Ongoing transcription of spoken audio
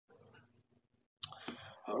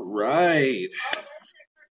All right.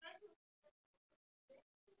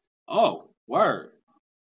 Oh, word.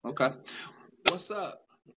 Okay. What's up?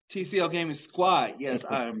 TCL Gaming Squad. Yes,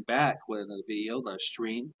 I am back with another video, another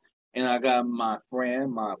stream. And I got my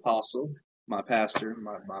friend, my apostle, my pastor,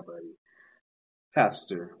 my buddy,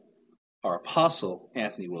 Pastor, or Apostle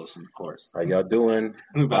Anthony Wilson, of course. How y'all doing?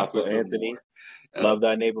 We're back Apostle with some Anthony, more. Love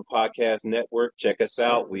Thy Neighbor Podcast Network. Check us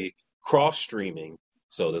out. We cross streaming.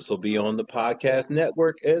 So this will be on the podcast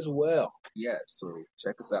network as well. Yeah, so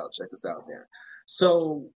check us out. Check us out there.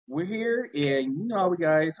 So we're here, and you know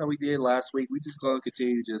how how we did last week. We just gonna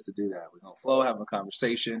continue just to do that. We're gonna flow, have a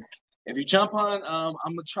conversation. If you jump on, I'm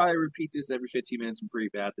gonna try to repeat this every 15 minutes. I'm pretty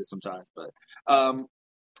bad at this sometimes, but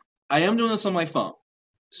I am doing this on my phone.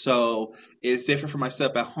 So it's different from my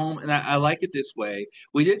setup at home, and I like it this way.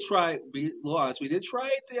 We did try, be a little honest, we did try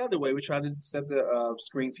it the other way. We tried to set the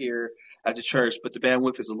screens here at the church, but the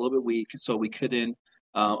bandwidth is a little bit weak, so we couldn't.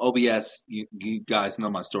 OBS, you guys know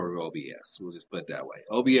my story with OBS. We'll just put it that way.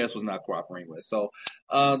 OBS was not cooperating with us. So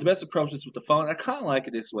the best approach is with the phone. I kind of like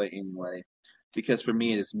it this way anyway, because for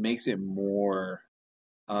me, it just makes it more,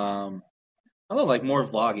 I don't know, like more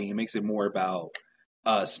vlogging. It makes it more about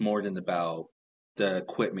us more than about the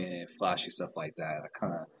equipment and flashy stuff like that. I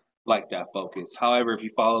kind of like that focus. However, if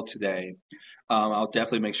you follow today, I'll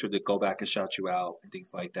definitely make sure to go back and shout you out and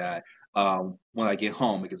things like that when I get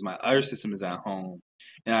home because my other system is at home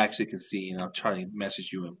and I actually can see and I'll try to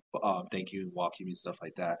message you and thank you and walk you and stuff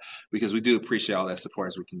like that because we do appreciate all that support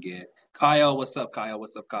as we can get. Kyle, what's up, Kyle?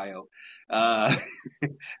 What's up, Kyle?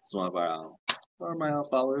 It's one of my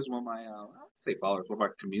followers, one of my, I don't say followers, one of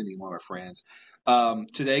our community, one of our friends.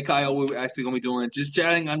 Today, Kyle, we're actually going to be doing just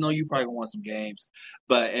chatting. I know you probably want some games,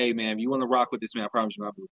 but hey, man, if you want to rock with this, man, I promise you, I'll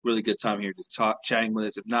have a really good time here just chatting with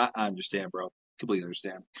us. If not, I understand, bro. Completely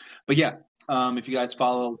understand. But yeah, if you guys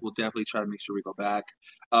follow, we'll definitely try to make sure we go back.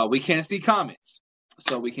 We can't see comments,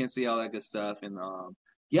 so we can't see all that good stuff. And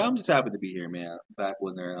yeah, I'm just happy to be here, man. Back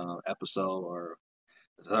with their episode or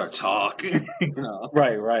talk.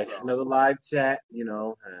 Right. Another live chat,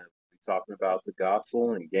 we're talking about the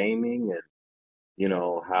gospel and gaming and,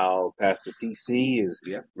 how Pastor TC is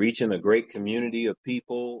reaching a great community of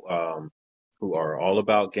people who are all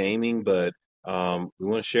about gaming, but we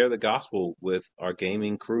want to share the gospel with our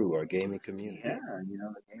gaming crew, our gaming community. Yeah,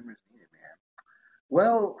 the gamers need it, man.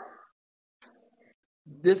 Well,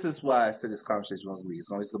 this is why I said this conversation was going to be.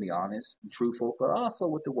 It's always going to be honest and truthful, but also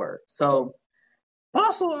with the word. So,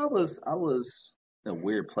 also, I was in a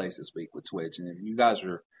weird place this week with Twitch, and if you guys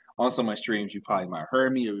were on some of my streams, you probably might have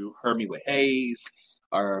heard me, or you heard me with Hayes,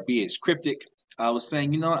 or BH Cryptic. I was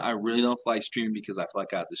saying, I really don't like streaming because I feel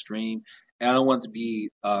like I have to stream, and I don't want it to be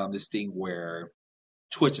this thing where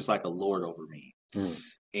Twitch is like a lord over me.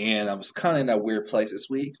 And I was kind of in that weird place this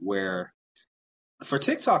week where, for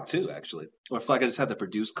TikTok too, actually, I feel like I just have to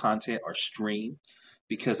produce content or stream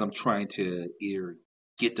because I'm trying to either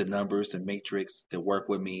get the numbers and matrix to work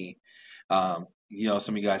with me.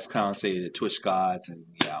 Some of you guys kind of say the Twitch gods, and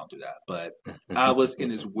yeah, I don't do that. But I was in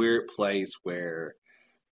this weird place where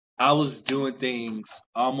I was doing things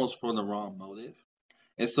almost for the wrong motive.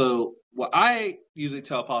 And so what I usually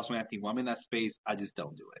tell Apostle Anthony, when I'm in that space, I just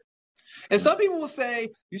don't do it. And some people will say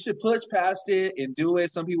you should push past it and do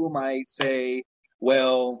it. Some people might say,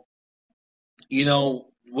 well,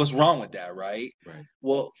 what's wrong with that, right?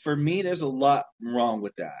 Well, for me, there's a lot wrong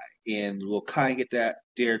with that. And we'll kind of get that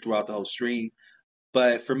there throughout the whole stream.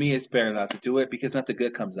 But for me, it's better not to do it because nothing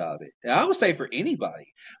good comes out of it. And I would say for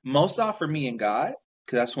anybody, most off for me and God,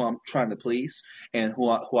 because that's who I'm trying to please and who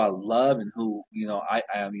I love and who, I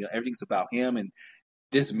am, everything's about Him. And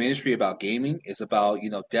this ministry about gaming is about,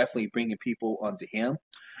 definitely bringing people onto Him.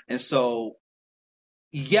 And so,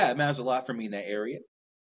 yeah, it matters a lot for me in that area.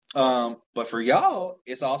 But for y'all,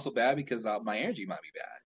 it's also bad because my energy might be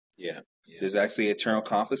bad. Yeah. There's actually internal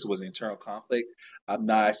conflict. It was an internal conflict. I'm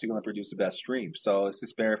not actually going to produce the best stream. So it's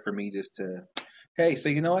just better for me just to, hey, so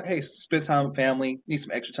you know what? Hey, spend time with family. Need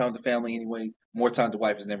some extra time with the family anyway. More time with the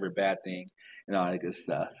wife is never a bad thing and all that good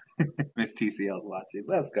stuff. Miss TCL's watching.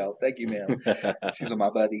 Let's go. Thank you, ma'am. She's my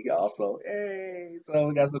buddy also. Hey, so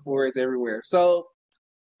we got supporters everywhere. So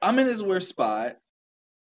I'm in this weird spot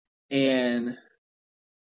and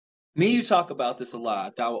me and you talk about this a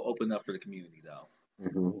lot. That will open up for the community, though.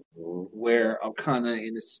 Where I'm kind of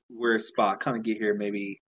in this weird spot. Kind of get here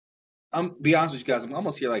maybe. I'm be honest with you guys. I'm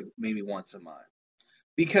almost here like maybe once a month.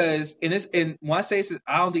 Because and when I say this,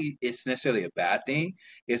 I don't think it's necessarily a bad thing.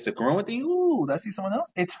 It's a growing thing. Ooh, let's see someone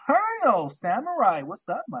else. Eternal Samurai. What's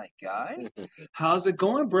up, my guy? How's it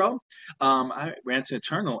going, bro? I ran to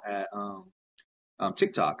Eternal at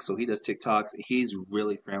TikTok. So he does TikToks. He's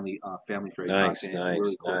really friendly friendly Nice, content. nice,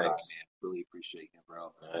 Really cool guy, man. nice, Really appreciate him,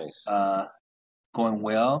 bro. nice. Going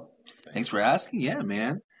well. Thanks for asking. Yeah,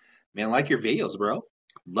 man. Man, I like your videos, bro.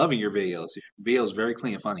 Loving your videos. Your videos very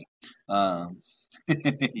clean and funny.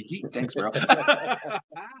 Thanks, bro.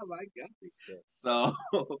 My God. So,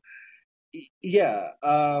 yeah.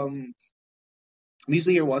 I'm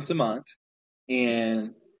usually here once a month,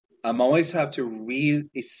 and I'm always have to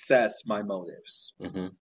reassess my motives Mm-hmm.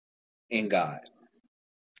 in God.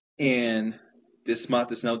 And this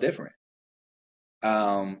month is no different.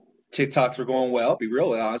 TikToks were going well. Be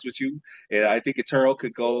real honest with you, and I think Eternal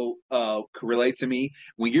could relate to me.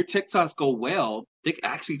 When your TikToks go well, they can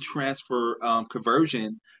actually transfer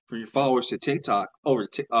conversion from your followers to TikTok over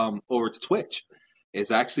to Twitch.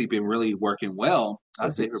 It's actually been really working well.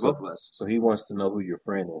 I'd say for both of us. So he wants to know who your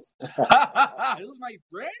friend is. Who's my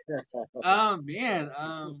friend? Man,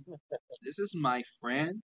 this is my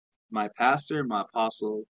friend, my pastor, my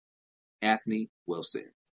apostle, Anthony Wilson.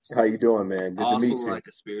 How you doing, man? Good also to meet you. Like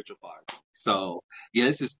a spiritual father. So yeah,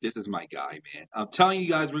 this is my guy, man. I'm telling you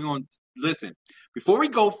guys, we're going to listen. Before we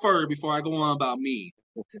go further, before I go on about me,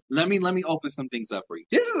 let me open some things up for you.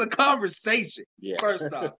 This is a conversation. Yeah.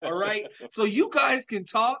 First off, all right. So you guys can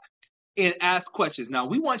talk and ask questions. Now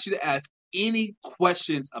we want you to ask any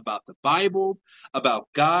questions about the Bible, about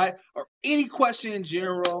God, or any question in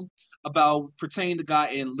general about pertaining to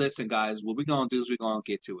God. And listen, guys, what we're gonna do is we're gonna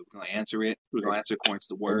get to it. We're gonna answer it. We're gonna answer according to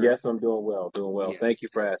the word. And yes, I'm doing well. Doing well. Yes. Thank you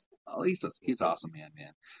for asking. Oh, he's awesome, man.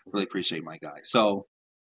 Really appreciate my guy. So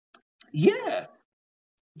yeah,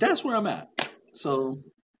 that's where I'm at. So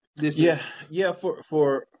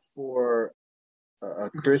for a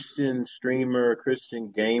Christian streamer, a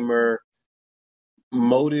Christian gamer,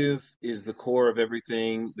 motive is the core of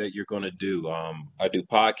everything that you're going to do. I do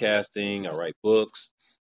podcasting. I write books.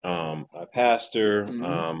 I pastor.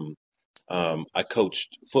 Mm-hmm. I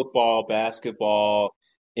coached football, basketball.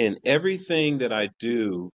 In everything that I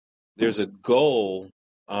do, there's a goal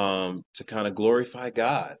to kind of glorify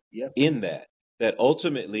God in that. That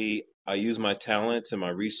ultimately, I use my talents and my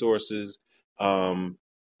resources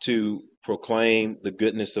to proclaim the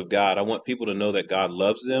goodness of God. I want people to know that God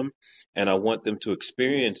loves them, and I want them to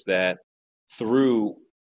experience that through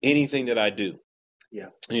anything that I do. Yeah.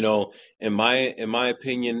 You know, in my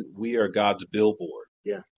opinion, we are God's billboard.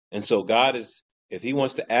 Yeah. And so God is, if he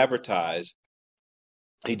wants to advertise,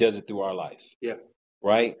 he does it through our life. Yeah.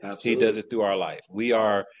 Right? Absolutely. He does it through our life. We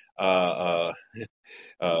are,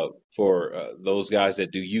 for those guys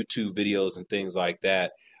that do YouTube videos and things like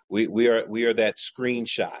that, we are that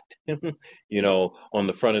screenshot, you know, on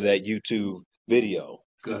the front of that YouTube video.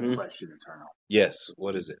 Good question, Eternal. Yes.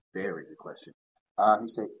 What is it? Very good question. He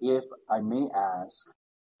said, if I may ask,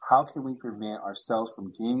 how can we prevent ourselves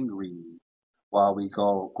from getting greedy while we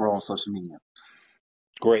grow on social media?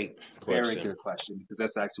 Great question. Very good question, because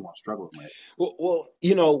that's actually what I'm struggling with. Well,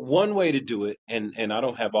 you know, one way to do it, and I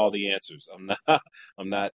don't have all the answers. I'm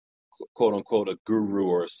not quote unquote a guru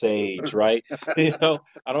or a sage, right? You know,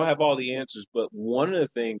 I don't have all the answers, but one of the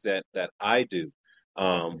things that I do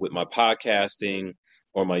with my podcasting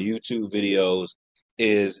or my YouTube videos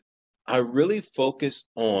is I really focus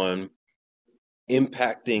on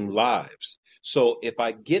impacting lives. So if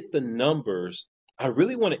I get the numbers, I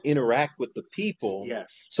really want to interact with the people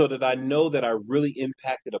so that I know that I really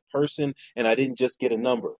impacted a person and I didn't just get a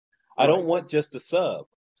number. Right. I don't want just a sub,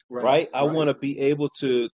 right? I want to be able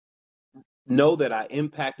to know that I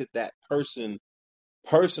impacted that person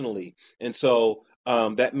personally. And so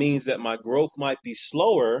that means that my growth might be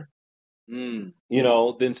slower, you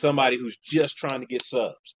know, than somebody who's just trying to get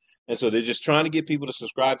subs. And so they're just trying to get people to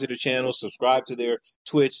subscribe to their channel, subscribe to their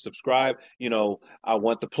Twitch, subscribe. You know, I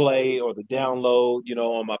want the play or the download, you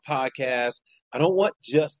know, on my podcast. I don't want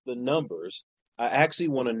just the numbers. I actually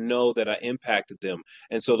want to know that I impacted them.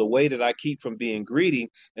 And so the way that I keep from being greedy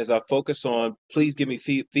is I focus on, please give me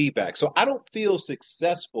feedback. So I don't feel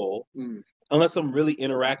successful unless I'm really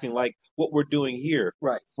interacting like what we're doing here.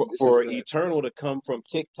 Right. For Eternal to come from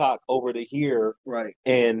TikTok over to here, right,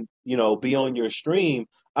 and, you know, be on your stream,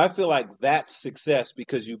 I feel like that's success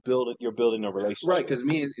because you're building a relationship. Right, because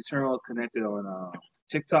me and Eternal connected on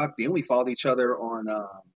TikTok. Then we followed each other on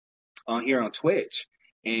here on Twitch.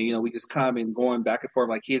 And, you know, we just kind of been going back and forth.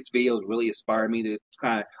 Like, his videos really inspired me to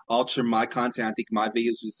kind of alter my content. I think my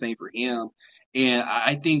videos are the same for him. And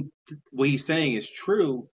I think what he's saying is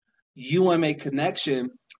true. You want to make connection,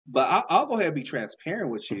 but I'll go ahead and be transparent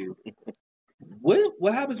with you.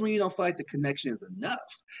 What happens when you don't feel like the connection is enough?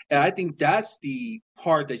 And I think that's the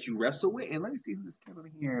part that you wrestle with. And let me see who's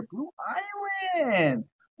coming here. Blue Island.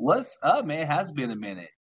 What's up, man? It has been a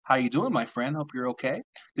minute. How you doing, my friend? Hope you're okay.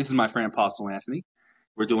 This is my friend Apostle Anthony.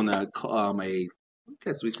 We're doing a I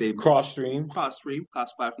guess we say Cross stream. cross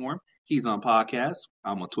platform. He's on podcast.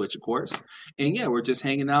 I'm on Twitch, of course. And yeah, we're just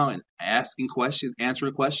hanging out and asking questions,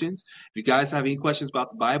 answering questions. If you guys have any questions about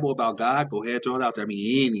the Bible, about God, go ahead, throw it out there. I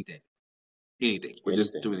mean, anything. We're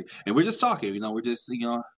just doing it, and we're just talking. We're just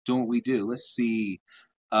doing what we do. Let's see.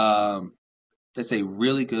 That's a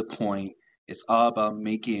really good point. It's all about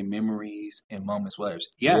making memories and moments with others.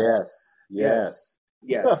 Yes.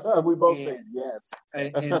 We both say yes.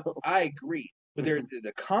 And I agree. But there's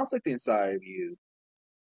the conflict inside of you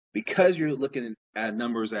because you're looking at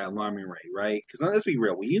numbers at alarming rate, right? Because let's be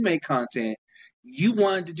real. When you make content, you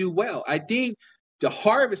want to do well. I think the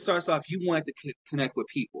heart of it starts off, you want to connect with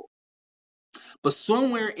people. But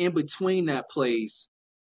somewhere in between that place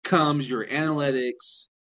comes your analytics,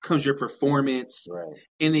 comes your performance, right.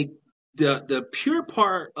 And the pure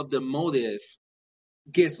part of the motive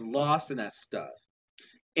gets lost in that stuff.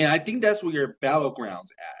 And I think that's where your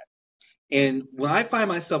battleground's at. And when I find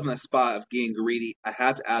myself in a spot of getting greedy, I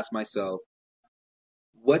have to ask myself,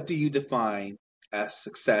 what do you define as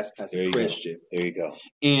success as a Christian? There you go.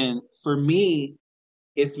 And for me,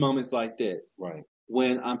 it's moments like this. Right.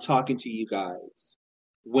 When I'm talking to you guys,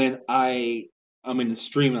 when I'm in the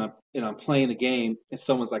stream and I'm playing a game and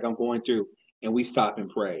someone's like, I'm going through, and we stop and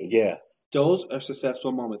pray. Yes. Those are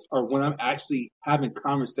successful moments. Or when I'm actually having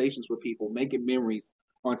conversations with people, making memories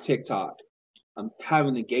on TikTok, I'm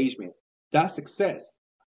having engagement. That's success.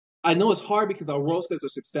 I know it's hard because our world says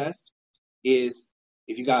of success is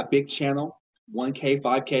if you got a big channel, 1K,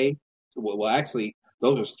 5K. Well, actually,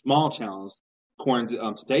 those are small channels according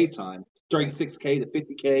to today's time. 36K to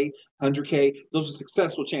 50K, 100K. Those are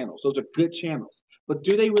successful channels. Those are good channels. But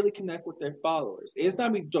do they really connect with their followers? It's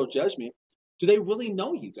not me no judgment. Do they really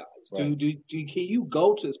know you guys? Right. Can you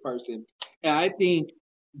go to this person? And I think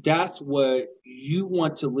that's what you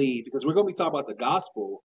want to lead, because we're going to be talking about the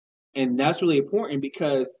gospel, and that's really important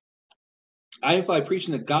because I feel like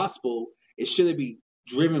preaching the gospel, it shouldn't be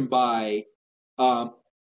driven by a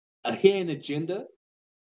hidden agenda,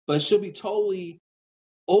 but it should be totally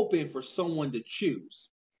open for someone to choose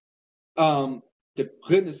the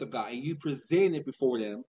goodness of God, and you present it before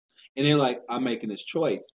them, and they're like, I'm making this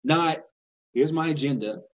choice. Not, here's my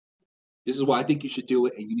agenda. This is why I think you should do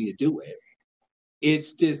it, and you need to do it.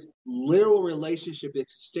 It's this literal relationship,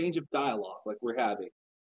 exchange of dialogue like we're having,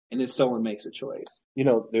 and then someone makes a choice.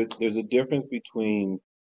 There's a difference between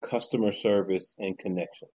customer service and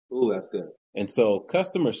connection. Ooh, that's good. And so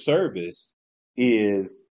customer service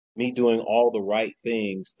is me doing all the right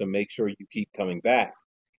things to make sure you keep coming back.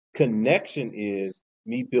 Connection is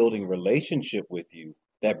me building relationship with you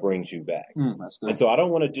that brings you back. That's good. And so I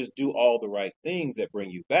don't want to just do all the right things that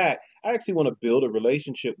bring you back. I actually want to build a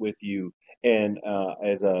relationship with you. And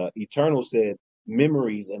as Eternal said,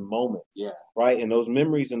 memories and moments. Yeah. Right. And those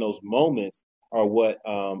memories and those moments are what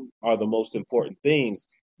are the most important things,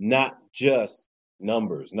 not just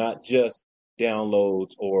numbers, not just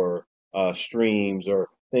downloads or streams or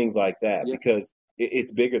things like that, because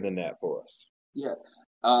it's bigger than that for us. Yeah.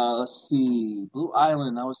 Let's see. Blue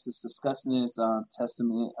Island, I was just discussing this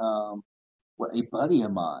testament with a buddy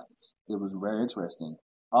of mine. It was very interesting.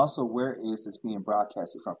 Also, where is this being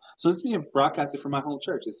broadcasted from? So it's being broadcasted from my home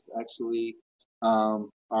church. It's actually our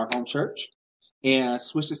home church. And I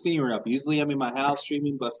switched the scenery up. Usually I'm in my house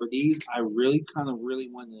streaming, but for these, I really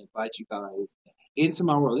want to invite you guys into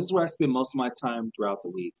my world. This is where I spend most of my time throughout the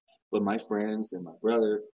week with my friends and my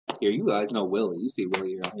brother. Here, you guys know Willie. You see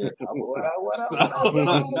Willie around here.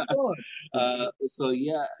 So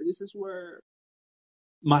yeah, this is where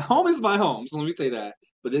my home is my home. So let me say that.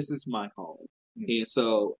 But this is my home. And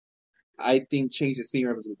so I think change the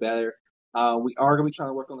scenery is better. We are going to be trying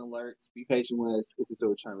to work on alerts. Be patient with us. This is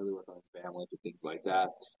we're trying to really work on spam and things like that.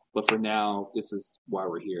 But for now, this is why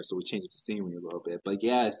we're here. So we changed the scenery a little bit. But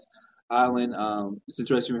yes, Island, it's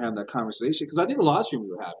interesting we're having that conversation because I think a lot of streamers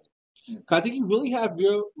are having it. Because I think you really have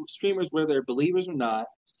real streamers, whether they're believers or not,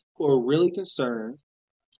 who are really concerned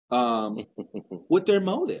with their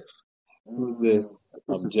motive. Who's this?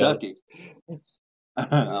 This is Ducky.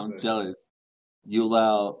 I'm jealous.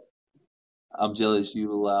 I'm jealous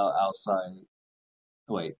you allow outside.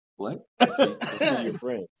 Wait, what? See your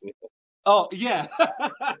friends. Oh, yeah.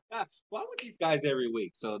 Well, I'm with these guys every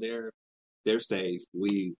week, so they're safe.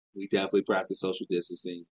 We definitely practice social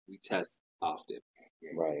distancing. We test often.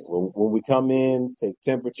 Right. When we come in, take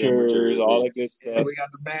temperatures, all that good stuff. We got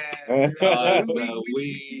the mask. Right.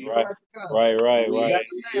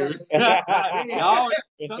 Y'all,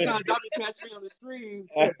 sometimes y'all can catch me on the stream.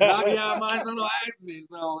 I'll be out of my little accident.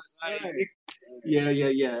 So,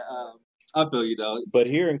 yeah. I feel you though. But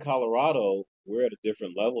here in Colorado, we're at a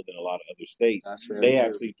different level than a lot of other states. That's very They true.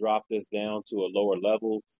 actually dropped us down to a lower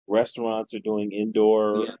level. Restaurants are doing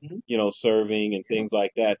indoor, serving and things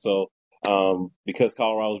like that. So, because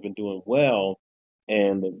Colorado's been doing well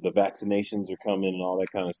and the vaccinations are coming and all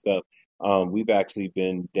that kind of stuff, we've actually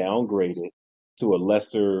been downgraded to a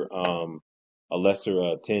lesser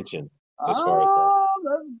attention as far as that.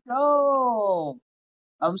 Let's go.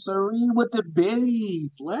 I'm Serene with the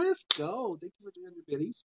biddies. Let's go. Thank you for doing the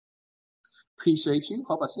biddies. Appreciate you.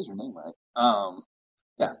 Hope I said your name right.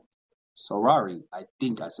 Yeah. Sorari. I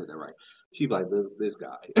think I said that right. She's like this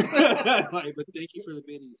guy. Like, but thank you for the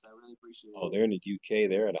biddies. I really appreciate it. Oh, they're in the UK.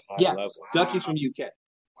 They're at a high level. Ducky's from UK.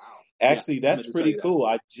 Wow. Actually, that's pretty cool.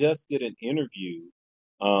 I just did an interview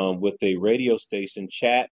with a radio station,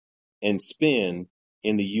 Chat and Spin,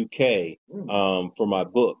 in the UK for my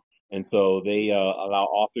book. And so they allow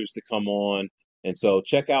authors to come on. And so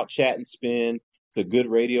check out Chat and Spin. It's a good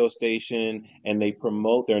radio station, and they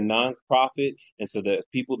promote their nonprofit. And so the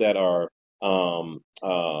people that are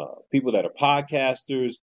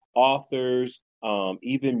podcasters, authors,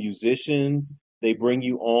 even musicians, they bring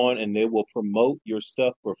you on and they will promote your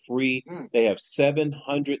stuff for free. They have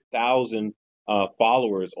 700,000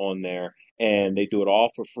 followers on there, and they do it all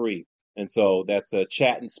for free. And so that's a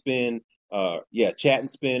Chat and Spin. Chat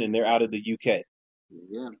and Spin, and they're out of the UK.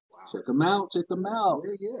 Yeah. Wow. Check them out.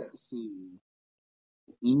 Yeah. Let's see.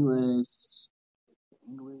 English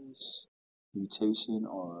mutation,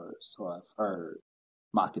 or so I've heard.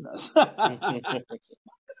 Mocking us. Mocking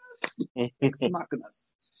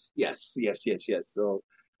us. Yes. So,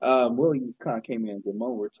 Willie just kind of came in the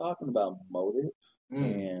moment. We're talking about motive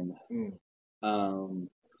and some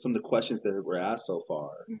of the questions that were asked so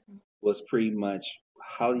far was pretty much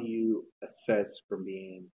how do you assess from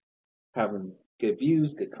having good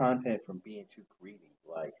views, good content from being too greedy?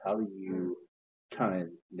 Like, how do you kind of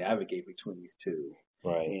navigate between these two?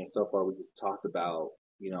 Right. And so far, we just talked about,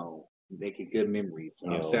 making good memories.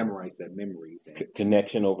 Samurai said memories. And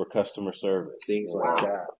connection over customer service. Things like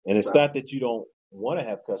that. And it's not that you don't want to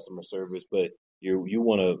have customer service, but you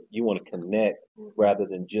want to connect rather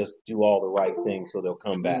than just do all the right things so they'll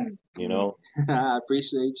come back. I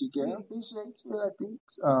appreciate you, Gail. Appreciate you. I think.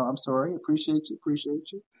 I'm sorry. Appreciate you.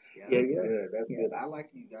 Yeah, that's good. That's good. I like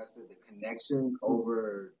you guys said the connection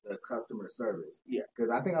over the customer service. Yeah.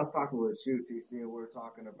 Because I think I was talking with you, TC, and we were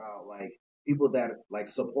talking about like people that like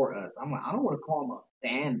support us. I'm like, I don't want to call them a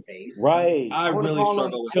fan base. Right. I really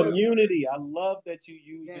struggle with community. I love that you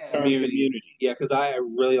use the term community. Yeah, because I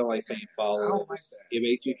really don't like saying followers. I don't like that. It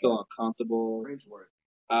makes me feel uncomfortable. Cringe word.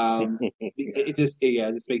 It just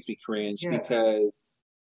makes me cringe because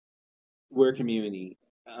we're a community.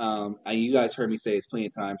 You guys heard me say this plenty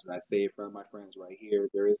of times, and I say it in front of my friends right here.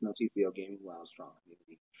 There is no TCL Gaming Lounge Strong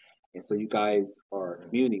Community, and so you guys are a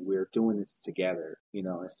community. We're doing this together,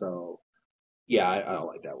 and so I don't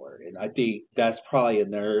like that word, and I think that's probably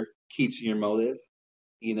another key to your motive,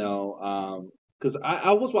 because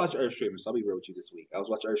I was watching Earth Streamers. So I'll be real with you this week. I was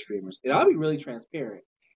watching Earth Streamers, and I'll be really transparent.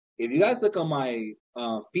 If you guys look on my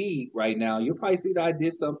feed right now, you'll probably see that I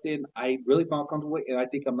did something I really felt comfortable with, and I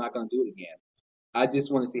think I'm not going to do it again. I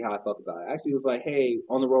just want to see how I felt about it. Actually, it was like, hey,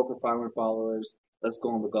 on the road for 500 followers. Let's go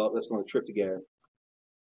on a trip together.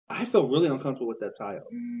 I felt really uncomfortable with that title.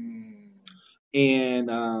 And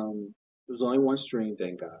there was only one stream,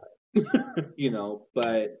 thank God.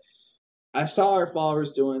 But I saw our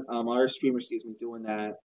followers our streamers, doing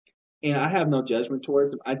that. And I have no judgment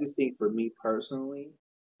towards them. I just think for me personally,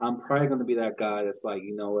 I'm probably going to be that guy that's like,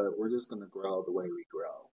 you know what, we're just going to grow the way we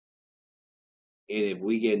grow. And if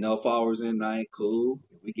we get no followers in night, cool.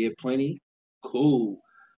 If we get plenty, cool.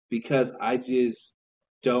 Because I just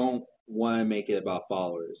don't want to make it about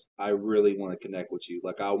followers. I really want to connect with you.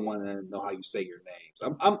 Like, I want to know how you say your names.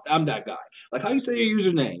 I'm that guy. Like, how you say your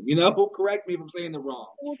username? Correct me if I'm saying it wrong.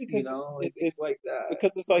 Well, because it's like that.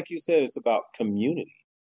 Because it's like you said, it's about community.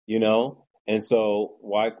 And so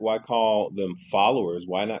why call them followers?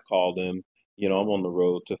 Why not call them? I'm on the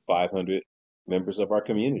road to 500 members of our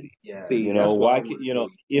community. Yeah. See, why?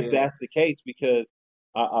 If that's the case, because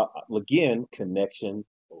again, connection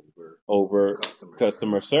over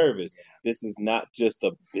customer service. Yeah. This is not just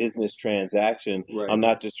a business transaction. Right. I'm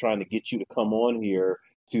not just trying to get you to come on here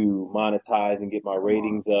to monetize and get my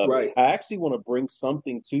ratings up. Right. I actually want to bring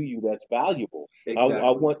something to you that's valuable. Exactly.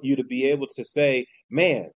 I want you to be able to say,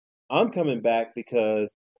 man, I'm coming back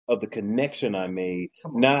because of the connection I made,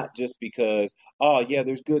 not just because,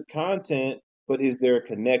 there's good content, but is there a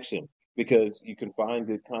connection? because you can find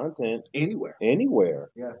good content anywhere.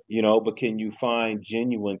 Yeah. But can you find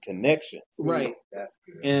genuine connections? Right. That's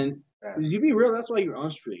good. And you be real, that's why you're on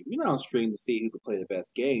stream. You're not on stream to see who can play the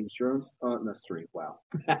best games. You're on the stream. Wow.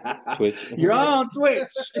 Twitch. You're on Twitch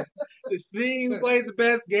to see who plays the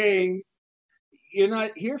best games. You're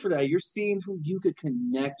not here for that. You're seeing who you could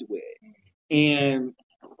connect with. And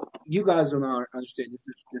you guys don't understand.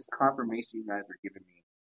 This confirmation you guys are giving me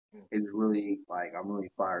is really like, I'm really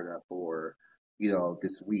fired up for,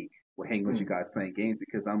 this week. We're hanging with you guys playing games,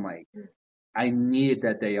 because I'm like, I needed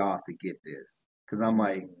that day off to get this. Because I'm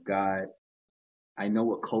like, God, I know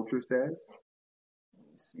what culture says. Let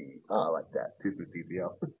me see. Oh, I like that. Toothpaste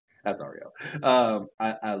TCL. That's Ariel.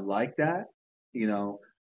 I like that.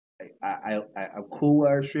 I'm cool with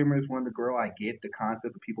our streamers wanting to grow. I get the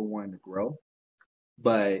concept of people wanting to grow.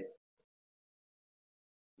 But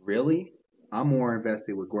really, I'm more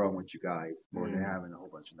invested with growing with you guys more than having a whole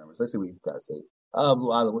bunch of numbers. Let's see what these guys say.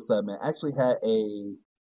 Blue Island, what's up, man? Actually had a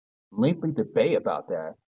lengthy debate about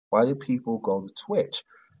that. Why do people go to Twitch?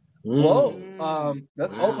 Whoa,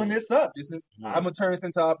 let's open this up. I'm gonna turn this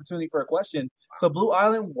into an opportunity for a question. So, Blue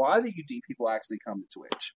Island, why do you think people actually come to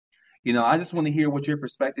Twitch? I just want to hear what your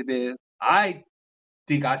perspective is. I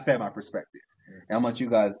think I said my perspective. And I'm let you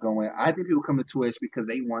guys go in. I think people come to Twitch because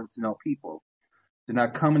they want to know people. They're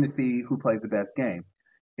not coming to see who plays the best game.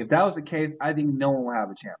 If that was the case, I think no one will have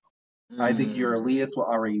a channel. I think your Elias will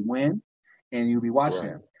already win, and you'll be watching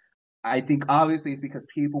him. I think obviously it's because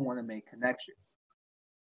people want to make connections.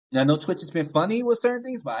 Now, I know Twitch has been funny with certain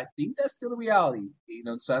things, but I think that's still the reality.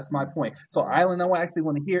 So that's my point. So, Island, I actually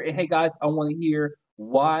want to hear, and hey guys, I want to hear,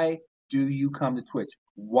 why do you come to Twitch?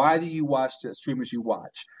 Why do you watch the streamers you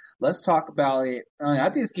watch? Let's talk about it. I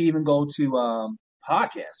think this can even go to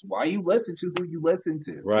podcasts. Why you listen to who you listen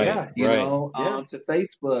to? Right. To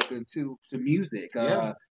Facebook and to music.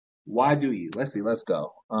 Why do you? Let's see. Let's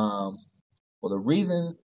go. Well, the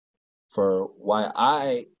reason for why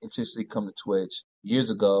I intentionally come to Twitch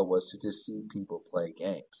years ago was to just see people play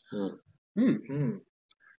games.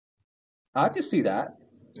 I can see that.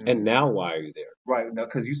 And now, why are you there? Right, now,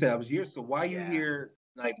 because you said I was here. So why are you here?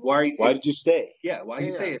 Like, why are you? Why did you stay? Yeah, why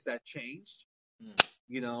you stay? Has that changed?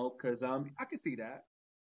 Because I can see that.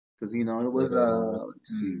 Because it was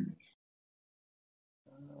let's see.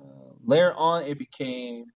 Later on, it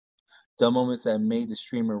became the moments that made the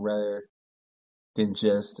streamer rather than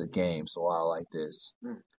just a game. So I like this.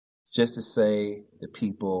 Just to say the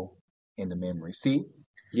people in the memory. See?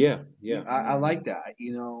 Yeah. I like that.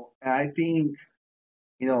 And I think,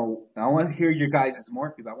 I want to hear your guys'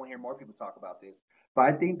 more people. I want to hear more people talk about this. But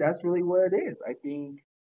I think that's really what it is. I think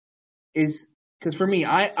it's because for me,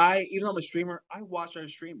 I even though I'm a streamer, I watch other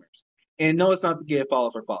streamers. And no, it's not to get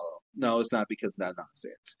follow for follow. No, it's not because of that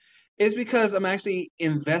nonsense. It's because I'm actually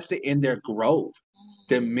invested in their growth,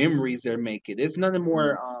 the memories they're making. It's nothing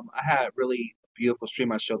more. I had a really beautiful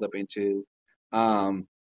stream I showed up into.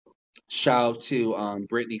 Shout out to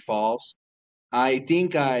Brittany Falls. I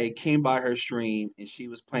think I came by her stream and she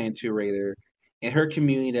was playing Tomb Raider, and her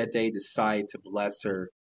community that day decided to bless her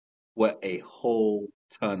with a whole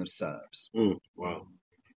ton of subs. Wow.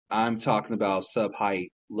 I'm talking about sub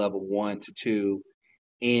height level 1 to 2.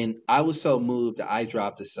 And I was so moved that I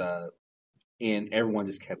dropped a sub and everyone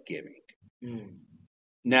just kept giving.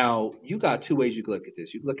 Now, you got two ways you can look at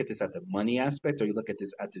this. You can look at this at the money aspect, or you look at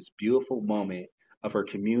this at this beautiful moment of her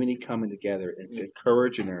community coming together and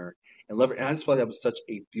encouraging her and love her. And I just felt that was such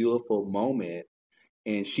a beautiful moment.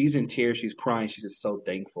 And she's in tears, she's crying, she's just so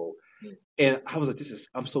thankful. And I was like,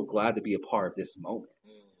 I'm so glad to be a part of this moment.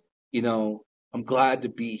 I'm glad to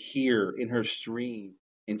be here in her stream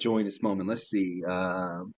enjoying this moment. Let's see.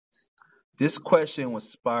 This question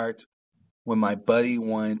was sparked when my buddy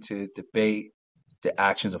wanted to debate the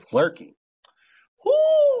actions of lurking.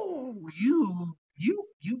 Whoo, you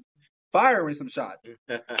firing some shots.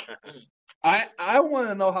 I want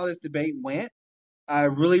to know how this debate went. I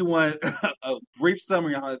really want a brief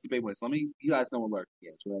summary on how this debate went. So you guys know what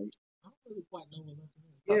lurking is, right? I don't really quite know what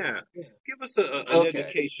lurking is. Yeah. Give us an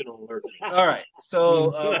education on lurking. All right.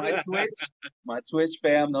 So my Twitch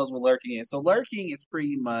fam knows what lurking is. So lurking is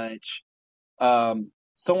pretty much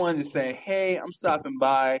someone to say, hey, I'm stopping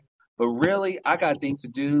by, but really I got things to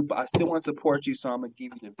do, but I still want to support you, so I'm going to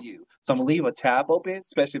give you the view. So I'm going to leave a tab open,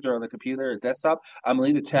 especially if they're on the computer or desktop. I'm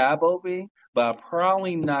going to leave the tab open, but I'm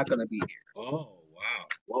probably not going to be here. Oh, wow.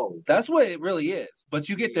 Whoa. That's what it really is. But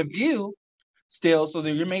you get the view still, so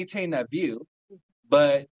that you're maintaining that view,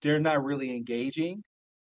 but they're not really engaging.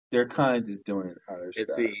 They're kind of just doing other stuff.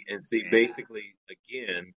 See, basically,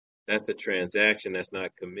 again, that's a transaction. That's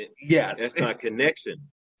not commit. Yes. That's not connection.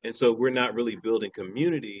 And so we're not really building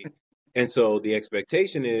community And so the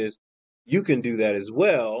expectation is you can do that as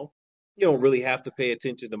well. You don't really have to pay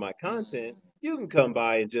attention to my content. You can come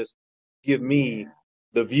by and just give me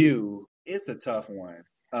the view. It's a tough one.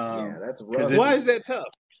 Yeah, that's rough. Why is that tough?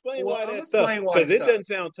 Explain why that's tough. Because it doesn't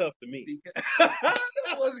sound tough to me.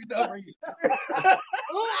 That wasn't tough for you.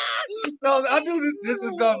 No, I knew this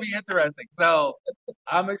is going to be interesting. So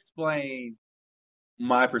I'm explaining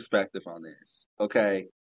my perspective on this. Okay.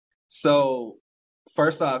 So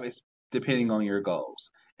first off, it's depending on your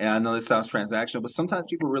goals. And I know this sounds transactional, but sometimes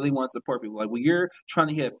people really want to support people. Like when you're trying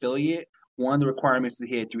to hit affiliate, one of the requirements is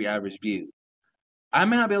to hit 3 average views. I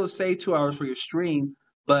may not be able to save 2 hours for your stream,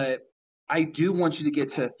 but I do want you to get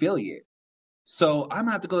to affiliate. So I'm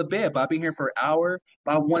gonna have to go to bed, but I've been here for an hour,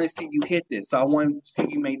 but I want to see you hit this. So I want to see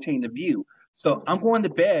you maintain the view. So I'm going to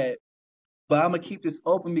bed, but I'm gonna keep this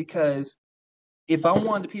open because if I'm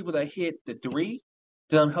one of the people that hit the 3,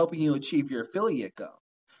 then I'm helping you achieve your affiliate goal.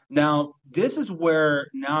 Now, this is where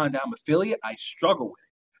now that I'm affiliate, I struggle with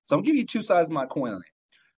it. So I'm giving you 2 sides of my coin on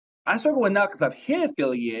it. I struggle with now because I've hit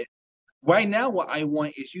affiliate. Right now, what I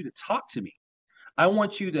want is you to talk to me. I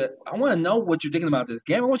want to know what you're thinking about this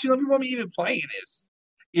game. I want you to know if you want me even playing this.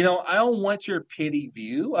 I don't want your pity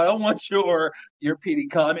view. I don't want your pity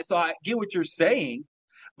comment. So I get what you're saying,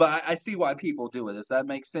 but I see why people do it. Does that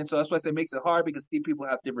make sense? So that's why I say it makes it hard because people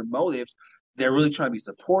have different motives. They're really trying to be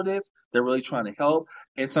supportive. They're really trying to help.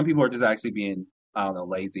 And some people are just actually being, I don't know,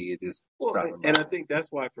 lazy. And I think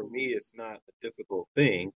that's why for me it's not a difficult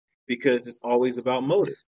thing because it's always about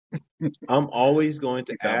motive. I'm always going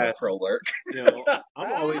to ask. I'm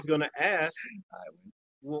always going to ask,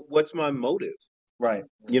 what's my motive? Right.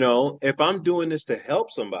 If I'm doing this to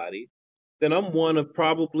help somebody, then I'm one of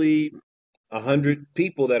probably 100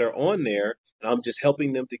 people that are on there, and I'm just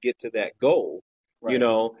helping them to get to that goal. Right.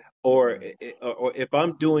 Or if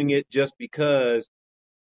I'm doing it just because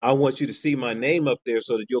I want you to see my name up there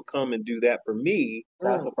so that you'll come and do that for me.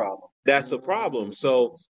 That's a problem. That's a problem.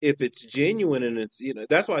 So if it's genuine and it's,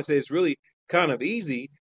 that's why I say it's really kind of easy.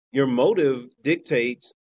 Your motive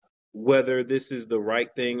dictates whether this is the right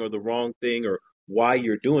thing or the wrong thing or why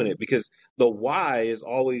you're doing it, because the why is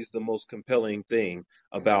always the most compelling thing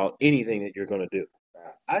about anything that you're going to do.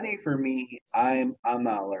 I think for me, I'm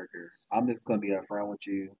not a lurker. I'm just going to be upfront with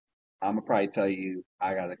you. I'm going to probably tell you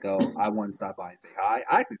I got to go. I want to stop by and say hi.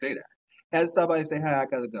 I actually say that. I had to stop by and say hi. I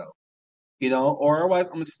got to go. Or otherwise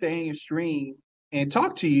I'm going to stay in your stream and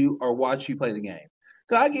talk to you or watch you play the game.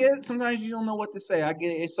 Because I get it. Sometimes you don't know what to say. I get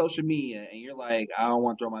it. It's social media. And you're like, I don't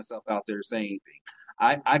want to throw myself out there saying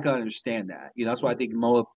anything. I can understand that. That's why I think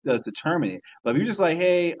motive does determine it. But if you're just like,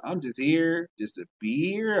 hey, I'm just here just to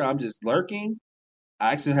be here. I'm just lurking.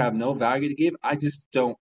 I actually have no value to give. I just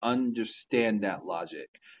don't understand that logic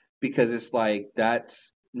because it's like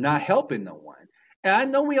that's not helping no one. And I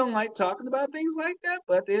know we don't like talking about things like that,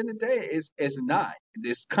 but at the end of the day, it's not.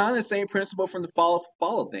 It's kind of the same principle from the follow for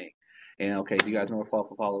follow thing. And okay, do you guys know what follow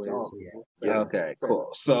for follow is? Oh, yeah. Okay, cool.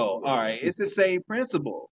 So, all right, it's the same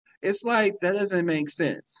principle. It's like that doesn't make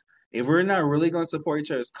sense. If we're not really going to support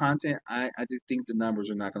each other's content, I just think the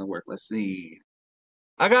numbers are not going to work. Let's see.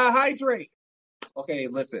 I gotta hydrate. Okay,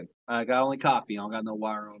 listen. I got only coffee. I don't got no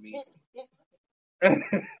water on me.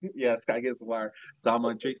 Yes, I get some water. So I'm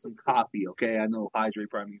gonna drink some coffee. Okay, I know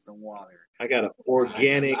hydrate probably needs some water. I got an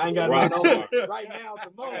organic rock star right now. At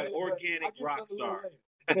the moment, organic rock star.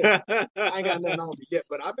 I ain't got nothing on me yet,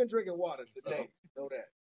 but I've been drinking water today. Know that.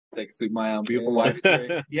 Take a sweet my beautiful wife.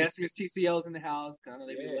 Yes, Miss TCL's in the house. Kind of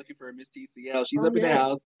they've been looking for Miss TCL. She's up in the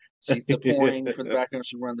house. She's supporting from the background.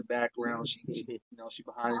 She run the background. She she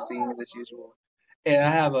behind the scenes as usual. And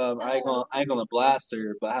I have I ain't gonna blast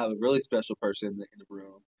her, but I have a really special person in the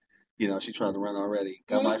room. She's trying to run already.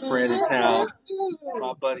 Got my friend in town,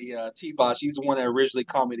 my buddy T-Boss. She's the one that originally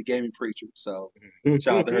called me the gaming preacher. So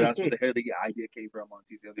shout out to her. That's where the idea came from on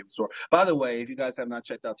TCL Gaming Store. By the way, if you guys have not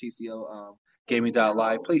checked out TCL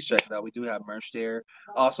Gaming.live, please check it out. We do have merch there.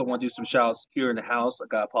 Also want to do some shout outs here in the house. I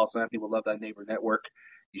got Paul Sanford with Love Thy Neighbor Network.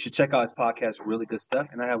 You should check out his podcast, Really Good Stuff.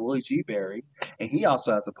 And I have Willie G. Berry, and he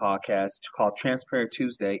also has a podcast called Transparent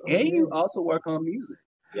Tuesday. And you also work on music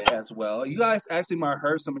as well. You guys actually might have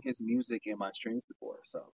heard some of his music in my streams before.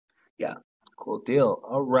 So, yeah, cool deal.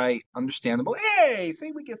 All right, understandable. Hey,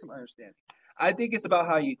 see, we get some understanding. I think it's about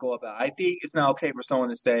how you go about it. I think it's not okay for someone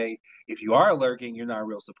to say, if you are lurking, you're not a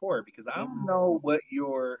real supporter, because I don't know what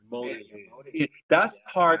your motive is. That's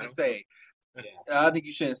hard to say. Yeah. I think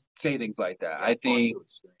you shouldn't say things like that. I think,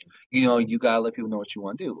 you gotta let people know what you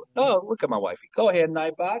want to do. Oh, look at my wifey. Go ahead,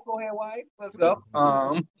 Nightbot. Go ahead, wife. Let's go.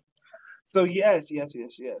 So yes.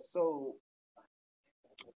 So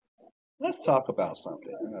let's talk about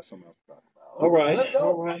something. I got something else to talk about. All right. Let's go.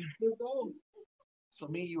 All right. Let's go. So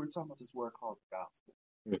me, you were talking about this word called the gospel.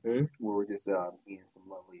 Mm-hmm. Where we're just eating some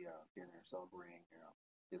lovely dinner, celebrating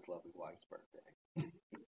his lovely wife's birthday,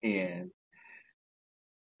 and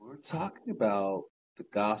we're talking about the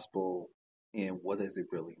gospel and what does it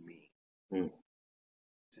really mean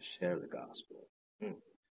to share the gospel.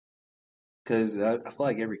 Because I feel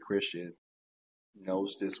like every Christian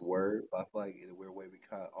knows this word, but I feel like in a weird way we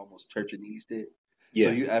kind of almost churchanized it. Yeah.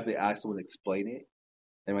 So you have to ask someone to explain it.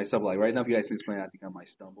 And myself, like right now, if you ask me to explain it, I think I might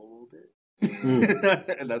stumble a little bit.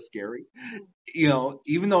 And that's scary. You know,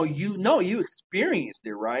 even though you experienced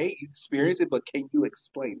it, right? You experienced it, but can you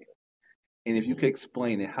explain it? And if you could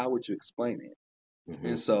explain it, how would you explain it?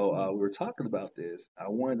 And so we were talking about this. I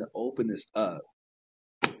wanted to open this up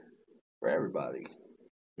for everybody.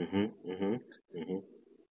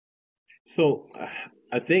 So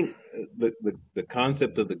I think the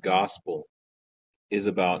concept of the gospel is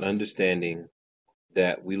about understanding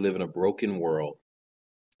that we live in a broken world.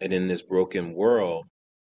 And in this broken world,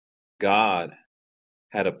 God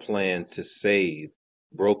had a plan to save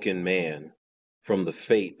broken man from the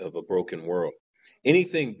fate of a broken world.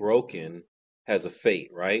 Anything broken has a fate,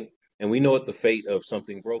 right? And we know what the fate of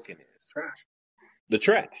something broken is. Trash. The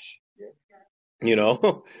trash. Yeah. You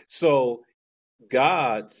know? So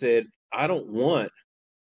God said, I don't want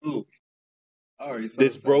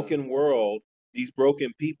this broken world, these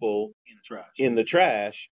broken people in the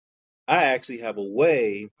trash. I actually have a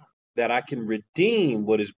way that I can redeem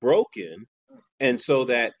what is broken, and so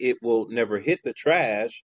that it will never hit the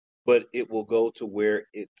trash, but it will go to where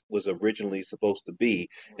it was originally supposed to be.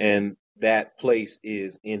 And that place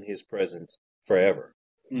is in his presence forever.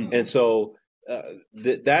 And so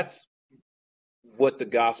that's what the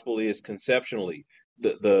gospel is conceptually.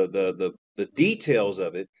 The details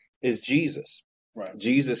of it is Jesus. Right.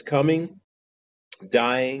 Jesus coming,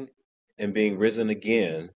 dying, and being risen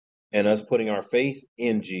again, and us putting our faith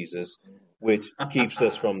in Jesus, which keeps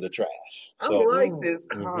us from the trash. So, I like this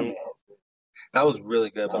comment. That was really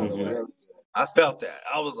good, by the way. I felt that.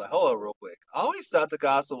 I was like, hold on real quick. I always thought the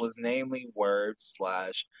gospel was namely words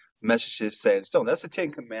 / messages said in stone. That's the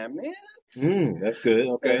 10 Commandments. That's good.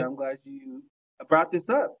 Okay. And I'm glad you brought this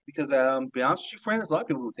up because, be honest with you, friends, a lot of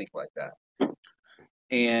people who think like that.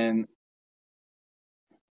 And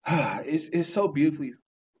it's so beautifully,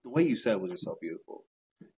 the way you said it was just so beautiful.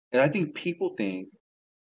 And I think people think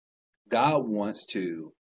God wants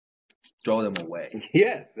to throw them away.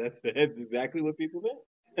 Yes, that's exactly what people think.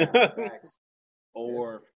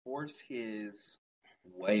 Or force his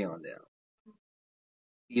way on them.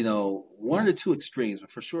 You know, one of the two extremes,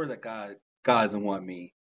 but for sure that God doesn't want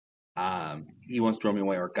me. He wants to throw me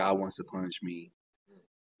away, or God wants to punish me.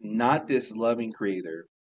 Not this loving creator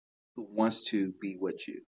who wants to be with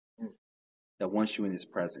you, that wants you in his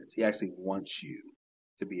presence. He actually wants you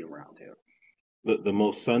to be around him. The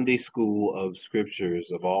most Sunday school of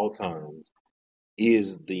scriptures of all times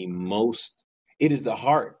is it is the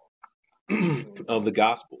heart of the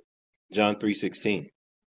gospel. John 3:16.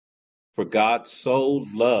 For God so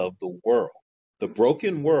loved the world, the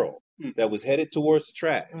broken world that was headed towards the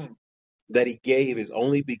trash, that he gave his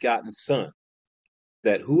only begotten son,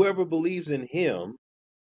 that whoever believes in him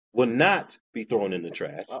will not be thrown in the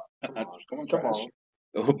trash,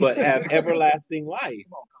 but have everlasting life.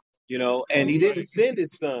 You know, and he didn't send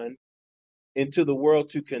his son into the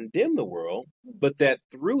world to condemn the world, but that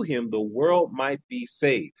through him the world might be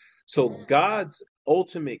saved. So God's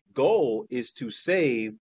ultimate goal is to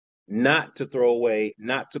save, not to throw away,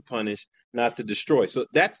 not to punish, not to destroy. So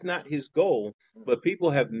that's not his goal, but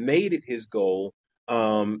people have made it his goal.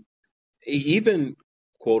 Even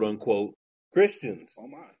quote unquote Christians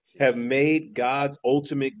have made God's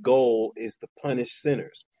ultimate goal is to punish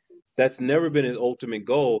sinners. That's never been his ultimate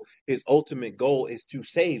goal. His ultimate goal is to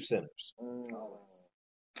save sinners.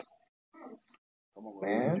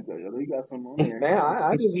 Man,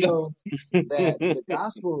 I just know that the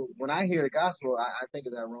gospel, when I hear the gospel, I think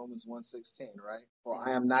of that Romans 1:16, right? For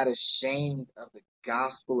I am not ashamed of the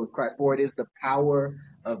gospel of Christ, for it is the power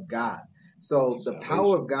of God. So the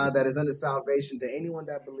power of God that is under salvation to anyone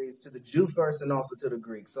that believes, to the Jew first and also to the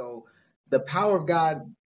Greek. So the power of God,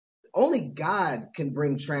 only God can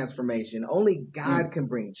bring transformation. Only God can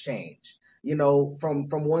bring change. You know, from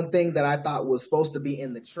one thing that I thought was supposed to be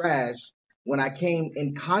in the trash, when I came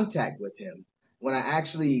in contact with him, when I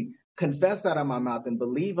actually confessed out of my mouth and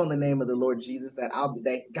believe on the name of the Lord Jesus, that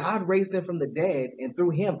God raised him from the dead, and through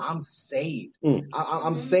him I'm saved.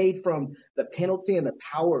 I'm saved from the penalty and the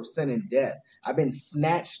power of sin and death. I've been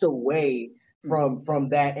snatched away from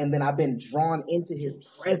that, and then I've been drawn into his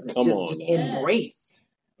presence, just embraced.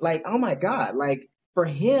 Like, oh my God, like for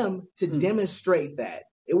him to demonstrate that.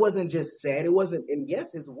 It wasn't just said, it wasn't, and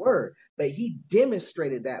yes, his word, but he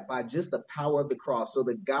demonstrated that by just the power of the cross. So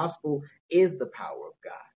the gospel is the power of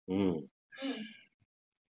God. Mm.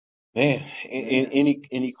 Man,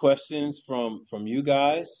 any questions from you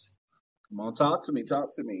guys? Come on, talk to me.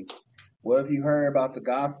 What have you heard about the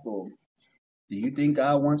gospel? Do you think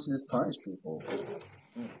God wants to just punish people?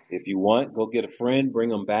 If you want, go get a friend, bring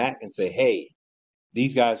them back, and say, "Hey,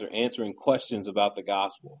 these guys are answering questions about the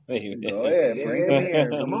gospel." Go ahead, bring them here.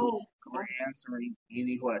 Come on, we're answering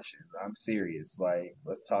any questions. I'm serious. Like,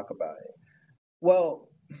 let's talk about it. Well,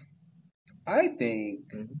 I think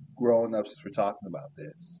growing up, since we're talking about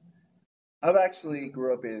this, I've actually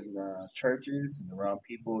grew up in churches and around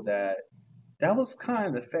people that was kind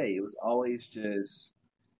of the fate. It was always just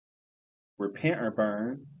repent or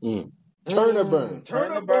burn. Turn or burn.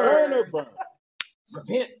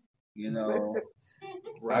 Repent. You know,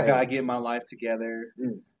 Right. I gotta get my life together.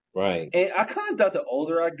 Right. And I kind of thought the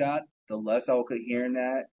older I got, the less I could hear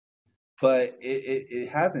that. But it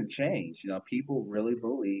hasn't changed. You know, people really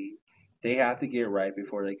believe they have to get right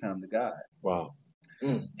before they come to God. Wow.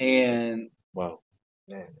 And wow.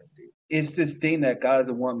 Man, that's deep. It's this thing that God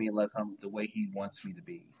doesn't want me unless I'm the way He wants me to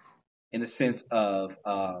be, in the sense of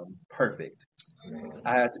perfect.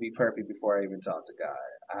 I have to be perfect before I even talk to God.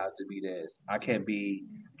 I have to be this. I can't be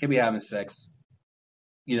having sex.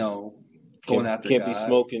 You know, going after God. Can't be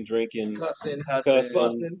smoking, drinking, cussing,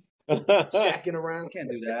 fussing, shacking around. Can't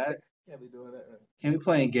do that. Can't be doing that. Can't be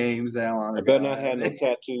playing games that I better not have no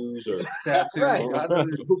tattoos or tattoos. Right.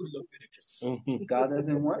 God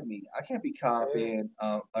doesn't want me. I can't be caught up in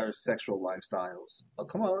our sexual lifestyles. Oh,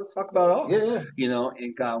 come on, let's talk about it all. Yeah. You know,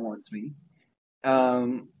 and God wants me.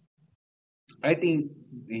 I think,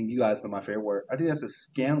 and you guys know my favorite word, I think that's a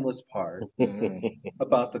scandalous part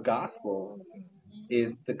about the gospel,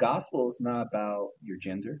 is the gospel is not about your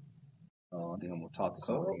gender. Oh, I think I'm going to talk to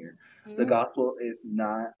someone here. The gospel is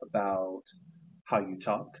not about how you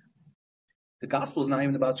talk. The gospel is not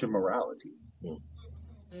even about your morality.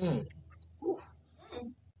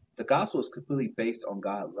 The gospel is completely based on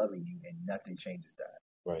God loving you, and nothing changes that.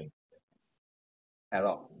 Right. At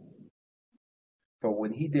all. But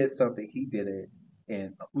when He did something, He did it,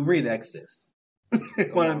 and we read Exodus.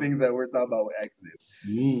 One of the things that we're talking about with Exodus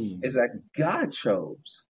is that God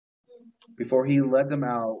chose, before He led them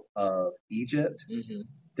out of Egypt,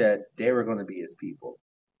 that they were going to be His people.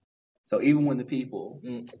 So even when the people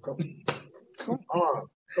come on,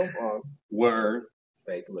 were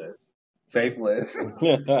faithless,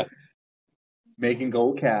 making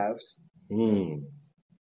gold calves,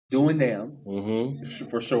 doing them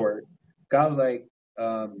for short, God was like,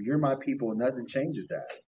 you're my people, and nothing changes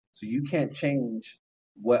that. So you can't change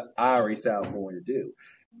what I already said I was going to do.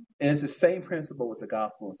 And it's the same principle with the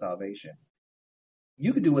gospel and salvation.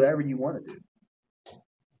 You can do whatever you want to do.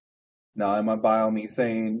 Now, am I by all means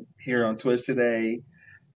saying here on Twitch today,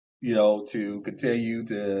 you know, to continue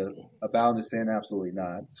to abound in sin? Absolutely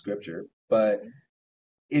not, Scripture. But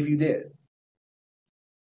if you did,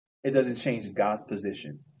 it doesn't change God's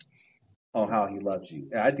position on how He loves you.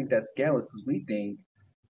 And I think that's scandalous, because we think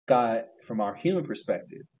God, from our human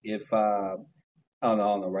perspective, if I don't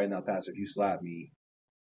know, right now, Pastor, if you slap me,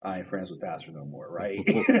 I ain't friends with Pastor no more, right?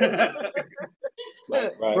 right.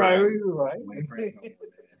 I ain't friends no more, man.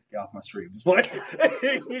 Get off my streams. But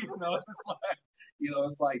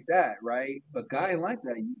it's like that, right? But God ain't like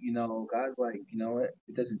that. You know, God's like, you know what?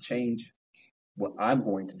 It doesn't change what I'm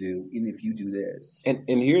going to do, even if you do this. And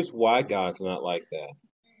here's why God's not like that.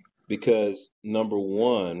 Because number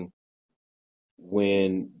one,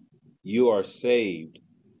 when you are saved,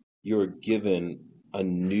 you're given a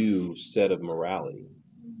new set of morality.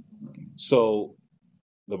 So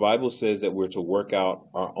the Bible says that we're to work out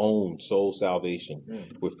our own soul salvation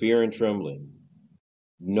with fear and trembling,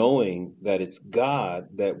 knowing that it's God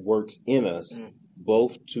that works in us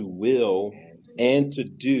both to will and to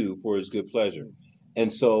do for His good pleasure.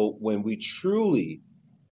 And so when we truly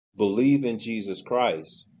believe in Jesus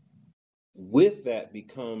Christ, with that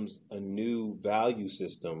becomes a new value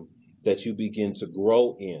system that you begin to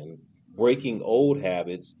grow in, breaking old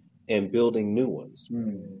habits and building new ones.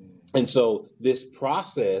 And so this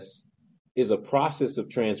process is a process of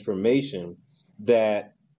transformation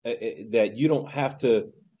that you don't have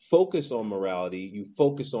to focus on morality, you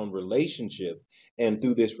focus on relationship. And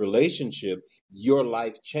through this relationship, your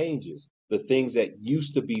life changes. The things that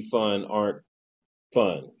used to be fun aren't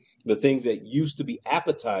fun. The things that used to be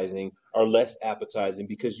appetizing are less appetizing,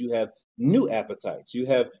 because you have new appetites, you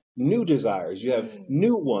have new desires, you have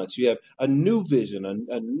new wants, you have a new vision,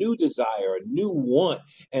 a new desire, a new want.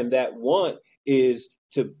 And that want is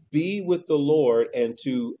to be with the Lord and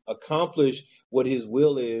to accomplish what his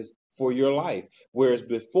will is for your life. Whereas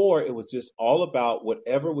before it was just all about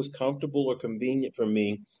whatever was comfortable or convenient for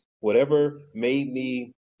me, whatever made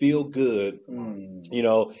me feel good. You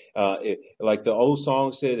know, like the old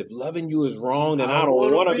song said, if loving you is wrong, then I don't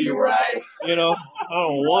want to be right. You know, I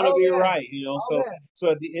don't want to be right. You know, so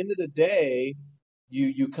at the end of the day,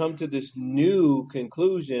 you come to this new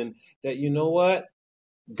conclusion that, you know what,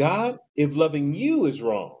 God, if loving you is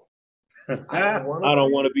wrong, I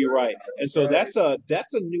don't want to be right. And so that's a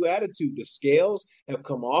new attitude. The scales have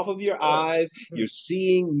come off of your eyes. You're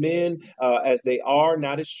seeing men as they are,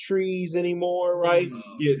 not as trees anymore, right?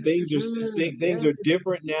 Things are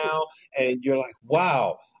different now, and you're like,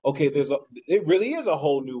 wow, okay, it really is a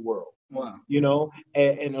whole new world. Wow. You know,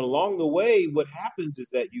 and along the way, what happens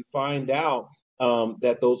is that you find out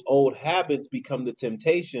that those old habits become the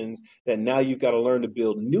temptations, that now you've got to learn to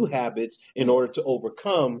build new habits in order to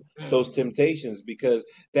overcome those temptations, because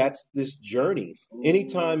that's this journey.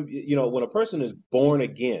 Anytime, you know, when a person is born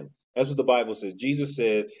again, that's what the Bible says. Jesus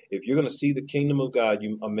said, if you're going to see the kingdom of God,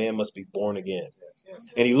 a man must be born again.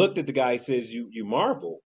 And he looked at the guy and says, you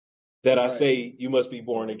marvel that I say you must be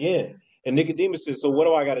born again. And Nicodemus says, so what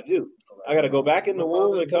do I got to do? I got to go back in the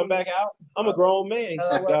womb and come back out? I'm a grown man. He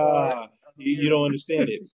says, you don't understand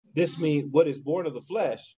it. This means what is born of the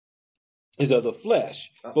flesh is of the flesh,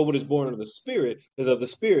 but what is born of the spirit is of the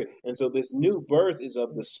spirit. And so this new birth is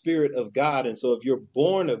of the spirit of God. And so if you're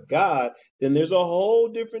born of God, then there's a whole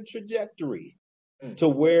different trajectory to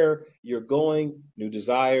where you're going, new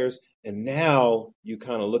desires. And now you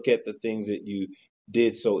kind of look at the things that you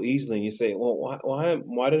did so easily and you say, well, why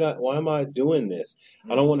am I doing this?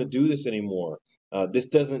 I don't want to do this anymore.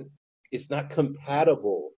 It's not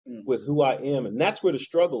compatible with who I am. And that's where the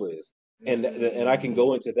struggle is. And I can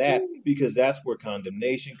go into that because that's where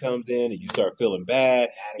condemnation comes in, and you start feeling bad,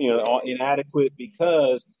 inadequate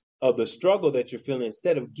because of the struggle that you're feeling,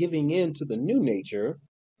 instead of giving in to the new nature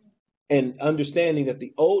and understanding that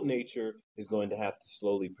the old nature is going to have to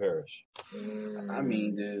slowly perish. I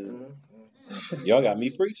mean, dude. Y'all got me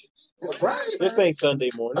preaching. Right. This ain't Sunday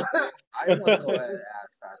morning. I just want to go ahead and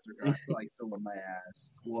ask Pastor God, like someone might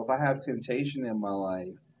ask, well, if I have temptation in my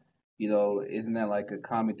life, you know, isn't that like a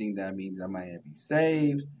common thing that means I might be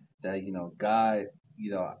saved? That, you know, God,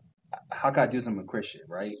 you know, how can I do something? I'm a Christian,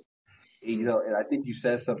 right? And, you know, and I think you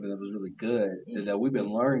said something that was really good that we've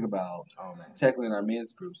been learning about, technically in our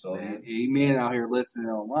men's group. So, amen out here listening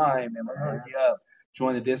online, man, hit me up.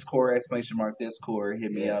 Join the Discord, ! Discord.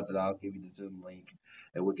 Hit me up, and I'll give you the Zoom link.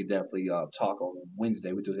 And we can definitely talk on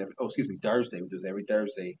Wednesday. We do it Thursday. We do this every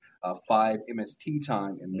Thursday, 5 MST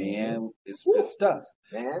time. And man, it's good stuff.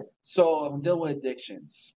 Man. So I'm dealing with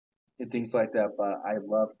addictions and things like that. But I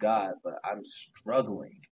love God, but I'm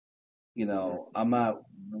struggling. You know, I'm not.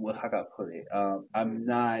 How can I put it? I'm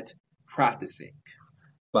not practicing,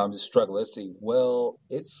 but I'm just struggling. Let's see. Well,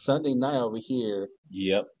 it's Sunday night over here.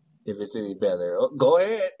 Yep. If it's any better, go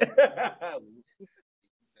ahead.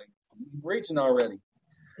 Reaching already.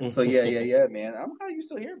 So yeah, man. I'm glad you're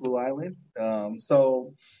still here, Blue Island.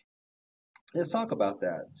 So let's talk about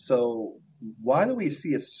that. So why do we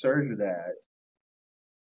see a surge of that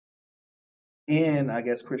in, I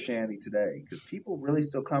guess, Christianity today? Because people really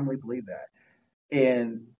still commonly believe that,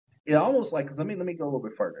 and it almost like, let me go a little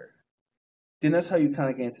bit further. Then that's how you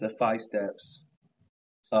kind of get into the 5 steps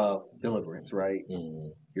of deliverance, right?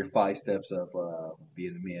 Your 5 steps of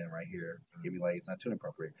being a man right here. Forgive me, ladies, not too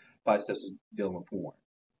inappropriate. 5 steps of dealing with porn.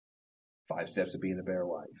 5 steps of being a better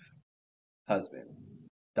wife, husband,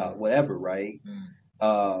 whatever, right?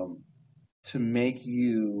 To make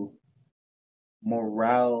you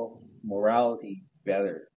morality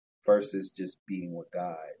better versus just being with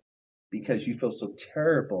God, because you feel so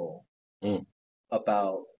terrible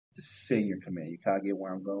about the sin you're committing. You kind of get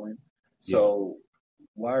where I'm going. So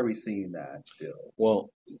why are we seeing that still? Well,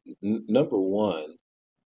 number one,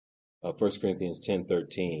 1 Corinthians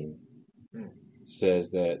 10:13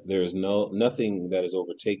 says that there is nothing that is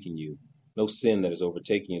overtaking you, no sin that is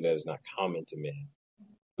overtaking you that is not common to men.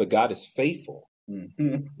 But God is faithful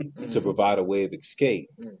to provide a way of escape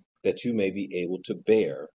that you may be able to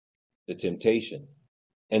bear the temptation.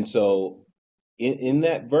 And so in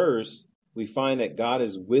that verse, we find that God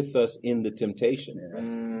is with us in the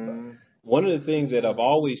temptation. One of the things that I've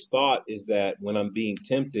always thought is that when I'm being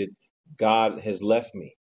tempted, God has left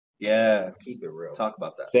me. Yeah, keep it real. Talk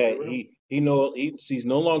about that. That he's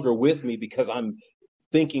no longer with me because I'm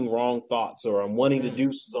thinking wrong thoughts, or I'm wanting to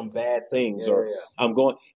do some bad things, I'm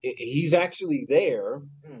going. He's actually there,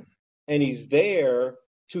 and he's there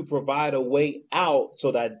to provide a way out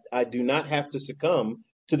so that I do not have to succumb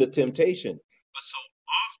to the temptation. So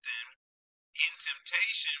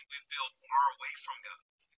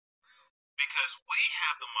Because we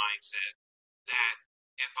have the mindset that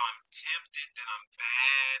if I'm tempted, then I'm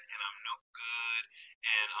bad and I'm no good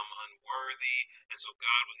and I'm unworthy, and so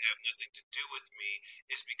God would have nothing to do with me.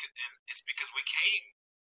 It's because we came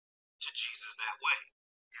to Jesus that way.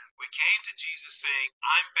 We came to Jesus saying,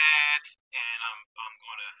 I'm bad and I'm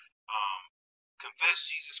going to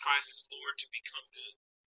confess Jesus Christ as Lord to become good.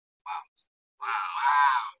 Wow.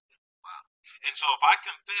 Wow. Wow. And so if I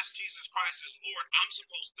confess Jesus Christ as Lord, I'm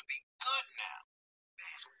supposed to be good now.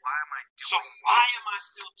 So why am I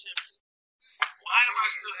still tempted? Why do I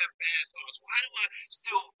still have bad thoughts? Why do I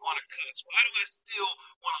still want to cuss? Why do I still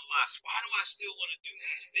want to lust? Why do I still want to do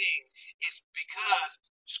these things? It's because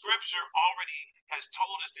Scripture already has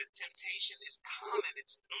told us that temptation is common.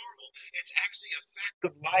 It's normal. It's actually a fact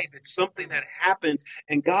of life. It's something that happens.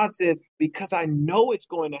 And God says, because I know it's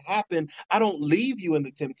going to happen, I don't leave you in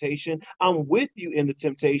the temptation. I'm with you in the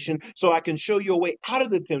temptation so I can show you a way out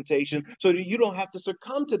of the temptation so that you don't have to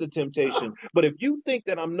succumb to the temptation. But if you think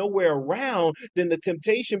that I'm nowhere around, then the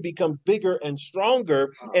temptation becomes bigger and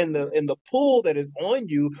stronger, and the pull that is on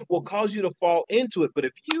you will cause you to fall into it. But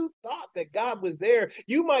if you thought that God was there,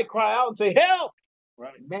 you might cry out and say, help.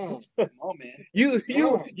 Right, man. Oh man.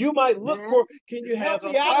 You might look for, can you help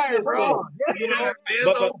me out of this thing? You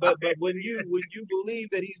know? But when you believe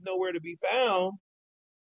that he's nowhere to be found,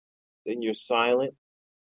 then you're silent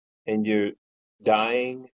and you're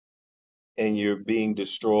dying and you're being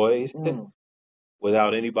destroyed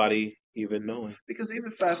without anybody even knowing. Because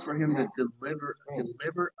even fast for him to deliver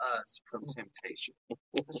us from temptation.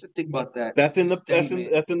 Let's just think about that. That's in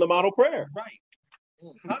the model prayer. Right.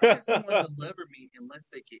 How can someone deliver me unless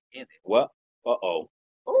they get in it? Well,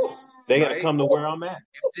 they got to come to where I'm at.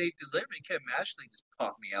 If they deliver me, can't magically just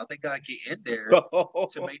pop me out. They got to get in there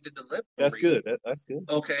to make the delivery. That's good. That's good.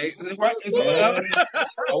 Okay. Right. Yeah.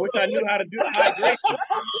 I wish I knew how to do the hydration.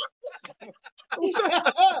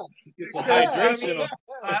 Get some hydration.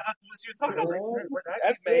 You're talking about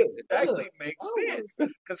it actually makes sense.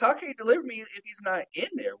 Because how can he deliver me if he's not in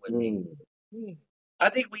there with me? I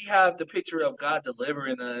think we have the picture of God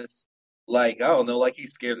delivering us, like, I don't know, like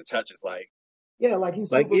he's scared to touch us, like. Yeah, like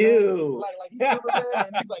he's like Superman. you. Like he's Superman,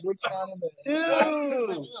 and he's like reaching out in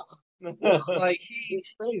the. Like he's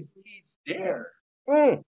there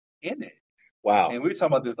in it. Wow. And we were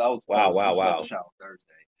talking about this. I was wow. On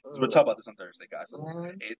Thursday. So we're talking about this on Thursday, guys. So,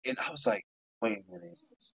 and I was like, wait a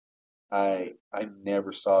minute. I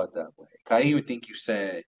never saw it that way. I even think you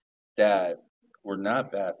said that we're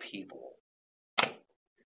not bad people.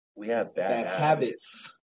 We have bad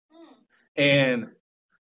habits. And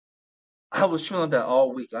I was feeling that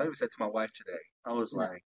all week. I even said to my wife today, I was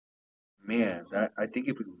like, man, I think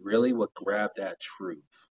if we really would grab that truth,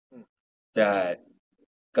 that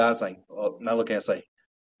God's like, not looking at us like,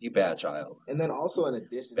 you bad child. And then also in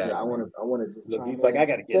addition to, I want to just look. He's like, I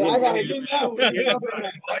gotta get in. I gotta get down. I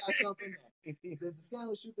got something. The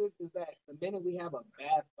scandalous truth is that the minute we have a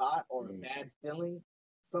bad thought or a bad feeling,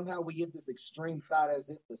 somehow we get this extreme thought as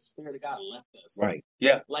if the Spirit of God left us. Right.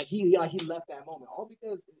 Yeah. Like he left that moment. All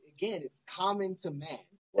because, again, it's common to man.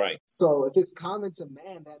 Right. So if it's common to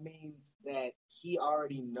man, that means that he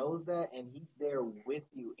already knows that and he's there with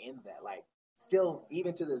you in that. Like, still,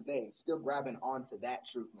 even to this day, still grabbing onto that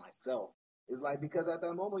truth myself. It's like, because at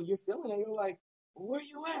that moment you're feeling it, you're like, where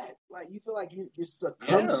you at? Like, you feel like you're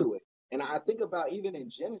succumbed to it. And I think about even in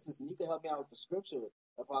Genesis, and you can help me out with the scripture,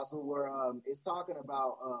 Apostle, where it's talking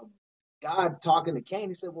about God talking to Cain.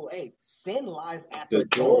 He said, well, hey, sin lies at the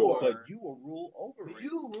door. But you will rule over it.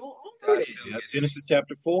 You rule over it. Yeah, Genesis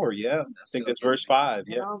chapter 4, yeah. I think that's verse 5,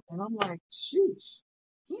 yeah. And I'm like, sheesh.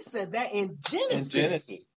 He said that in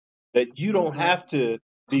Genesis. That you don't have to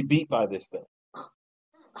be beat by this thing.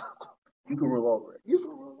 You can rule over it.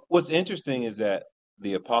 What's interesting is that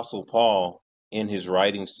the Apostle Paul, in his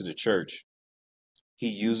writings to the church, he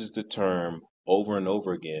uses the term over and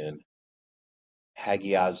over again,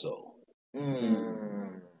 hagiazo.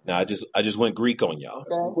 Now I just went Greek on y'all.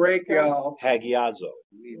 Okay. Break y'all. Hagiazo,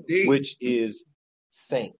 which is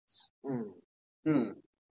saints.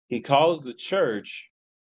 He calls the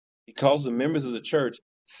members of the church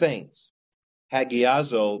saints.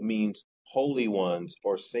 Hagiazo means holy ones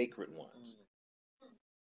or sacred ones.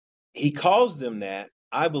 He calls them that,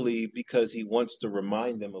 I believe, because he wants to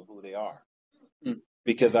remind them of who they are.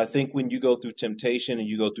 Because I think when you go through temptation and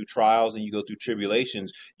you go through trials and you go through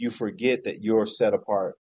tribulations, you forget that you're set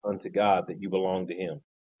apart unto God, that you belong to him.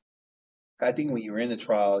 I think when you're in a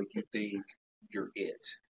trial, you think you're it.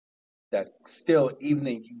 That still, even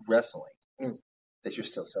in you wrestling, that you're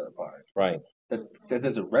still set apart. Right. That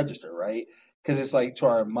doesn't register, right? Because it's like, to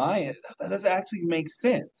our mind, that doesn't actually make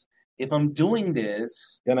sense. if I'm doing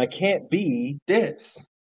this, then I can't be this.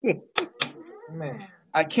 Man.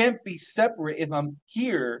 I can't be separate if I'm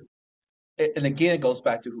here. And again, it goes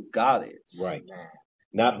back to who God is. Right.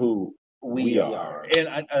 Not who we are. And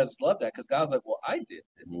I just love that because God's like, well, I did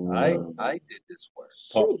this. I did this work.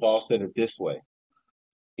 Paul said it this way.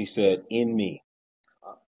 He said, in me,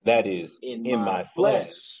 that is, in my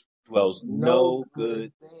flesh, dwells no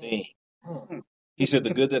good thing. He said,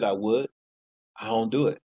 the good that I would, I don't do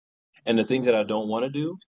it. And the things that I don't want to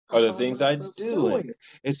do are the things I do.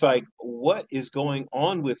 It's like, what is going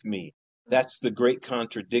on with me? That's the great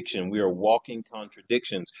contradiction. We are walking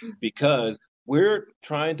contradictions because we're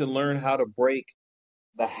trying to learn how to break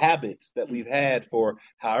the habits that we've had for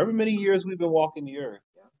however many years we've been walking the earth.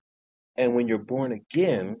 And when you're born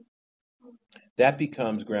again, that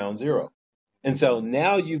becomes ground zero. And so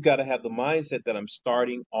now you've got to have the mindset that I'm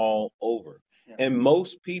starting all over. Yeah. And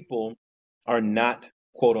most people are not,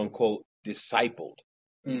 quote unquote, discipled.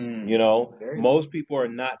 You know, most people are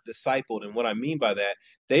not discipled. And what I mean by that,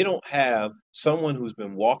 they don't have someone who's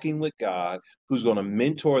been walking with God, who's going to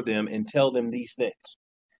mentor them and tell them these things.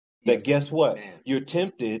 That guess what? You're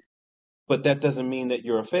tempted, but that doesn't mean that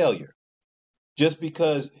you're a failure. Just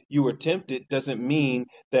because you were tempted doesn't mean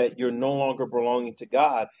that you're no longer belonging to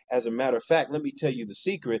God. As a matter of fact, let me tell you the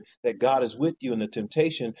secret that God is with you in the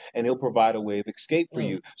temptation and he'll provide a way of escape for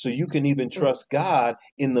you. So you can even trust God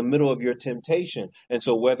in the middle of your temptation. And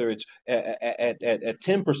so whether it's at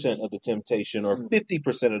 10% of the temptation or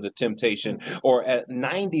 50% of the temptation or at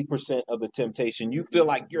 90% of the temptation, you feel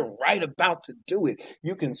like you're right about to do it.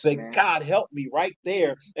 You can say, God, help me right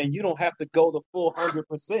there. And you don't have to go the full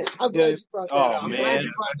 100%. I'm glad you brought that out. I'm glad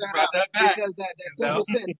you brought that out because that 10%,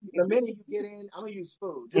 the minute you get in, I'm going to use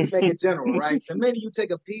food, just make it general, right? The minute you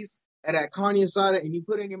take a piece of that carne asada and you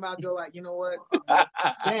put it in your mouth, you're like, you know what?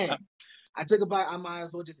 Dang, I took a bite, I might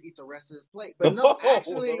as well just eat the rest of this plate. But no,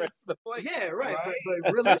 actually, yeah, right.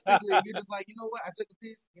 But realistically, you're just like, you know what? I took a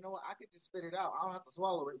piece, you know what? I could just spit it out. I don't have to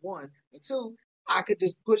swallow it, one. And two, I could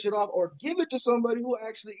just push it off or give it to somebody who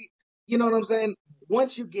actually eat. You know what I'm saying?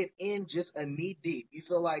 Once you get in just a knee deep, you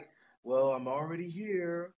feel like, well, I'm already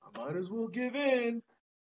here. I might as well give in.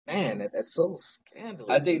 Man, that's so scandalous.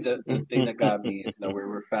 I think the thing that got me is,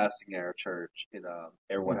 we're fasting at our church, and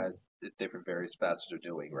everyone has different various fasts they're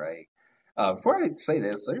doing, right? Before I say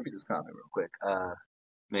this, let me read this comment real quick.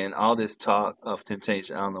 Man, all this talk of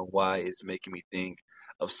temptation, I don't know why it's making me think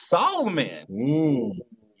of Solomon.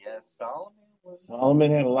 Yes, Solomon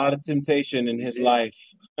had a lot of temptation in his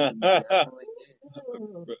life.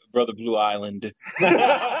 Brother Blue Island.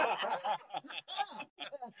 Yeah,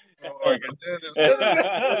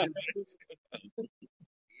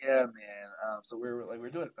 man. So we're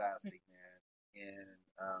doing fasting, man,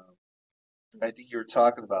 and I think you were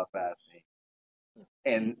talking about fasting,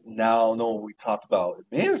 and now knowing we talked about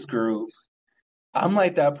men's group, I'm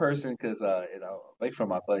like that person because like from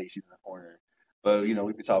my buddy, she's in the corner. But, we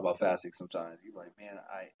can talk about fasting sometimes. You're like, man,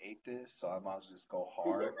 I ate this, so I might as well just go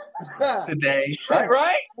hard today.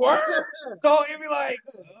 Right? Word? So it'd be like,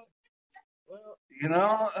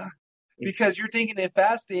 because you're thinking that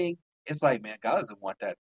fasting, it's like, man, God doesn't want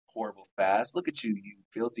that horrible fast. Look at you, you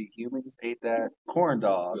filthy humans ate that corn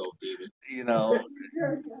dog. Right?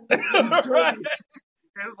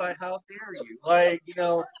 It's like, how dare you? Like,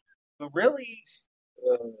 but really,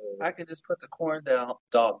 I can just put the corn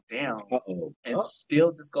dog down and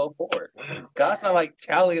still just go forward. God's not like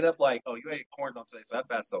tallying it up like, oh, you ate corn dog today, so that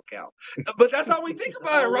fast don't count. But that's how we think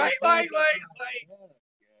about it, right? Like,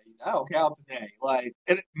 I don't count today. Like,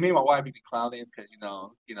 and me and my wife would be clowning because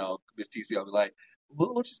Miss TC will be like,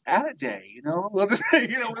 we'll just add a day, we'll just add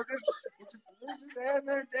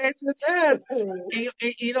another day to the fast,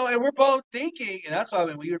 and we're both thinking, and that's why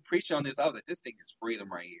when we were preaching on this, I was like, this thing is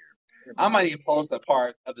freedom right here. I might even post a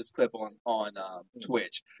part of this clip on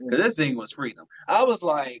Twitch because this thing was freedom. I was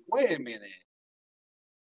like, wait a minute,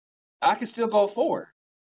 I can still go forward.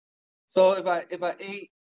 So if I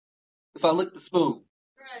lick the spoon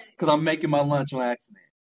because I'm making my lunch on accident,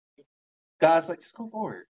 God's like, just go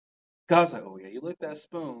forward. God's like, oh yeah, you licked that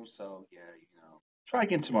spoon, so yeah, try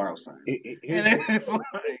again tomorrow, son. Here's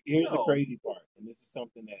the crazy part, and this is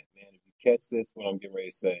something that, man, if you catch this, what I'm getting ready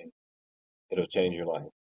to say, it'll change your life.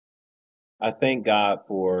 I thank God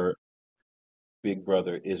for big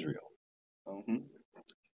brother Israel. Mm-hmm.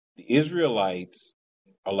 The Israelites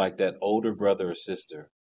are like that older brother or sister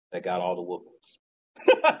that got all the whoopings.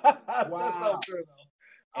 Wow. That's so true,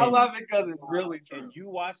 though. I love it because it's really true. And you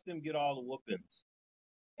watch them get all the whoopings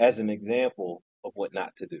as an example of what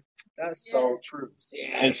not to do. That's so true.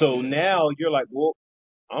 And so now you're like, well,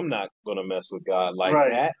 I'm not going to mess with God like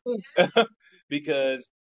that because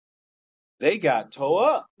they got tore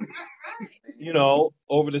up,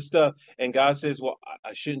 over the stuff. And God says, well,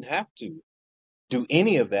 I shouldn't have to do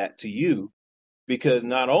any of that to you, because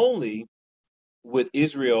not only with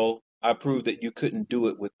Israel, I proved that you couldn't do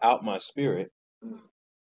it without my spirit.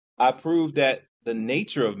 I proved that the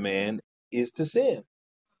nature of man is to sin.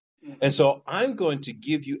 And so I'm going to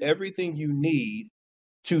give you everything you need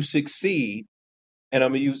to succeed. And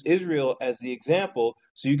I'm going to use Israel as the example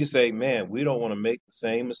so you can say, man, we don't want to make the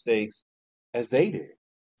same mistakes as they did.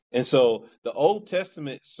 And so the Old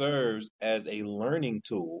Testament serves as a learning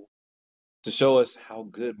tool to show us how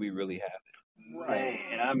good we really have it. Right.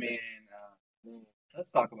 And I mean,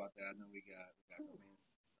 let's talk about that. I know we got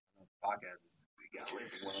podcasts. We got one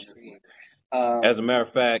this week. As a matter of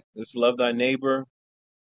fact, this Love Thy Neighbor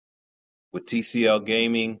with TCL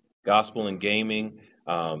Gaming, Gospel and Gaming.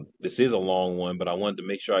 This is a long one, but I wanted to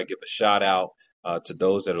make sure I give a shout out to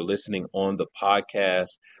those that are listening on the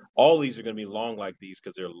podcast. All these are going to be long like these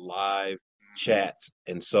because they're live chats.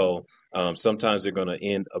 And so sometimes they're going to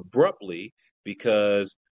end abruptly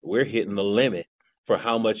because we're hitting the limit for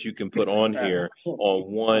how much you can put on here on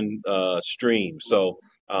one stream. So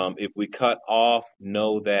if we cut off,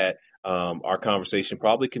 know that our conversation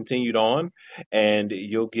probably continued on, and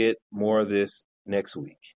you'll get more of this next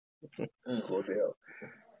week. Cool deal.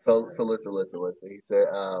 So listen. He said,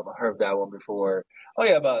 I heard that one before. Oh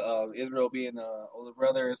yeah, about Israel being older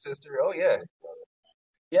brother and sister. Oh yeah,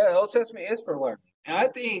 yeah. The Old Testament is for learning, and I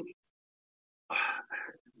think,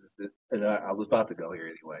 and I was about to go here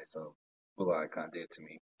anyway, so Bulai kind of did to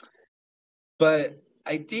me. But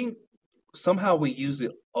I think somehow we use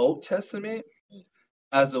the Old Testament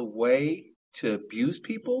as a way to abuse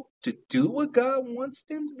people to do what God wants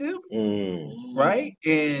them to do, right?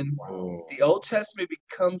 And the Old Testament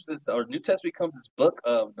becomes this, or New Testament becomes this book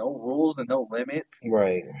of no rules and no limits.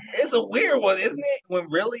 Right. It's a weird one, isn't it?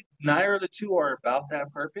 When really neither of the two are about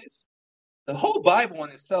that purpose. The whole Bible in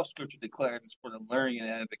itself, Scripture declares, is for the learning and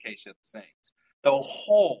edification of the saints. The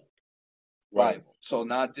whole Bible. So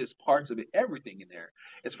not just parts of it, everything in there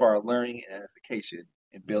is for our learning and edification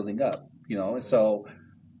and building up, and so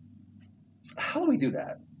how do we do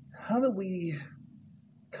that? How do we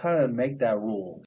kind of make that rule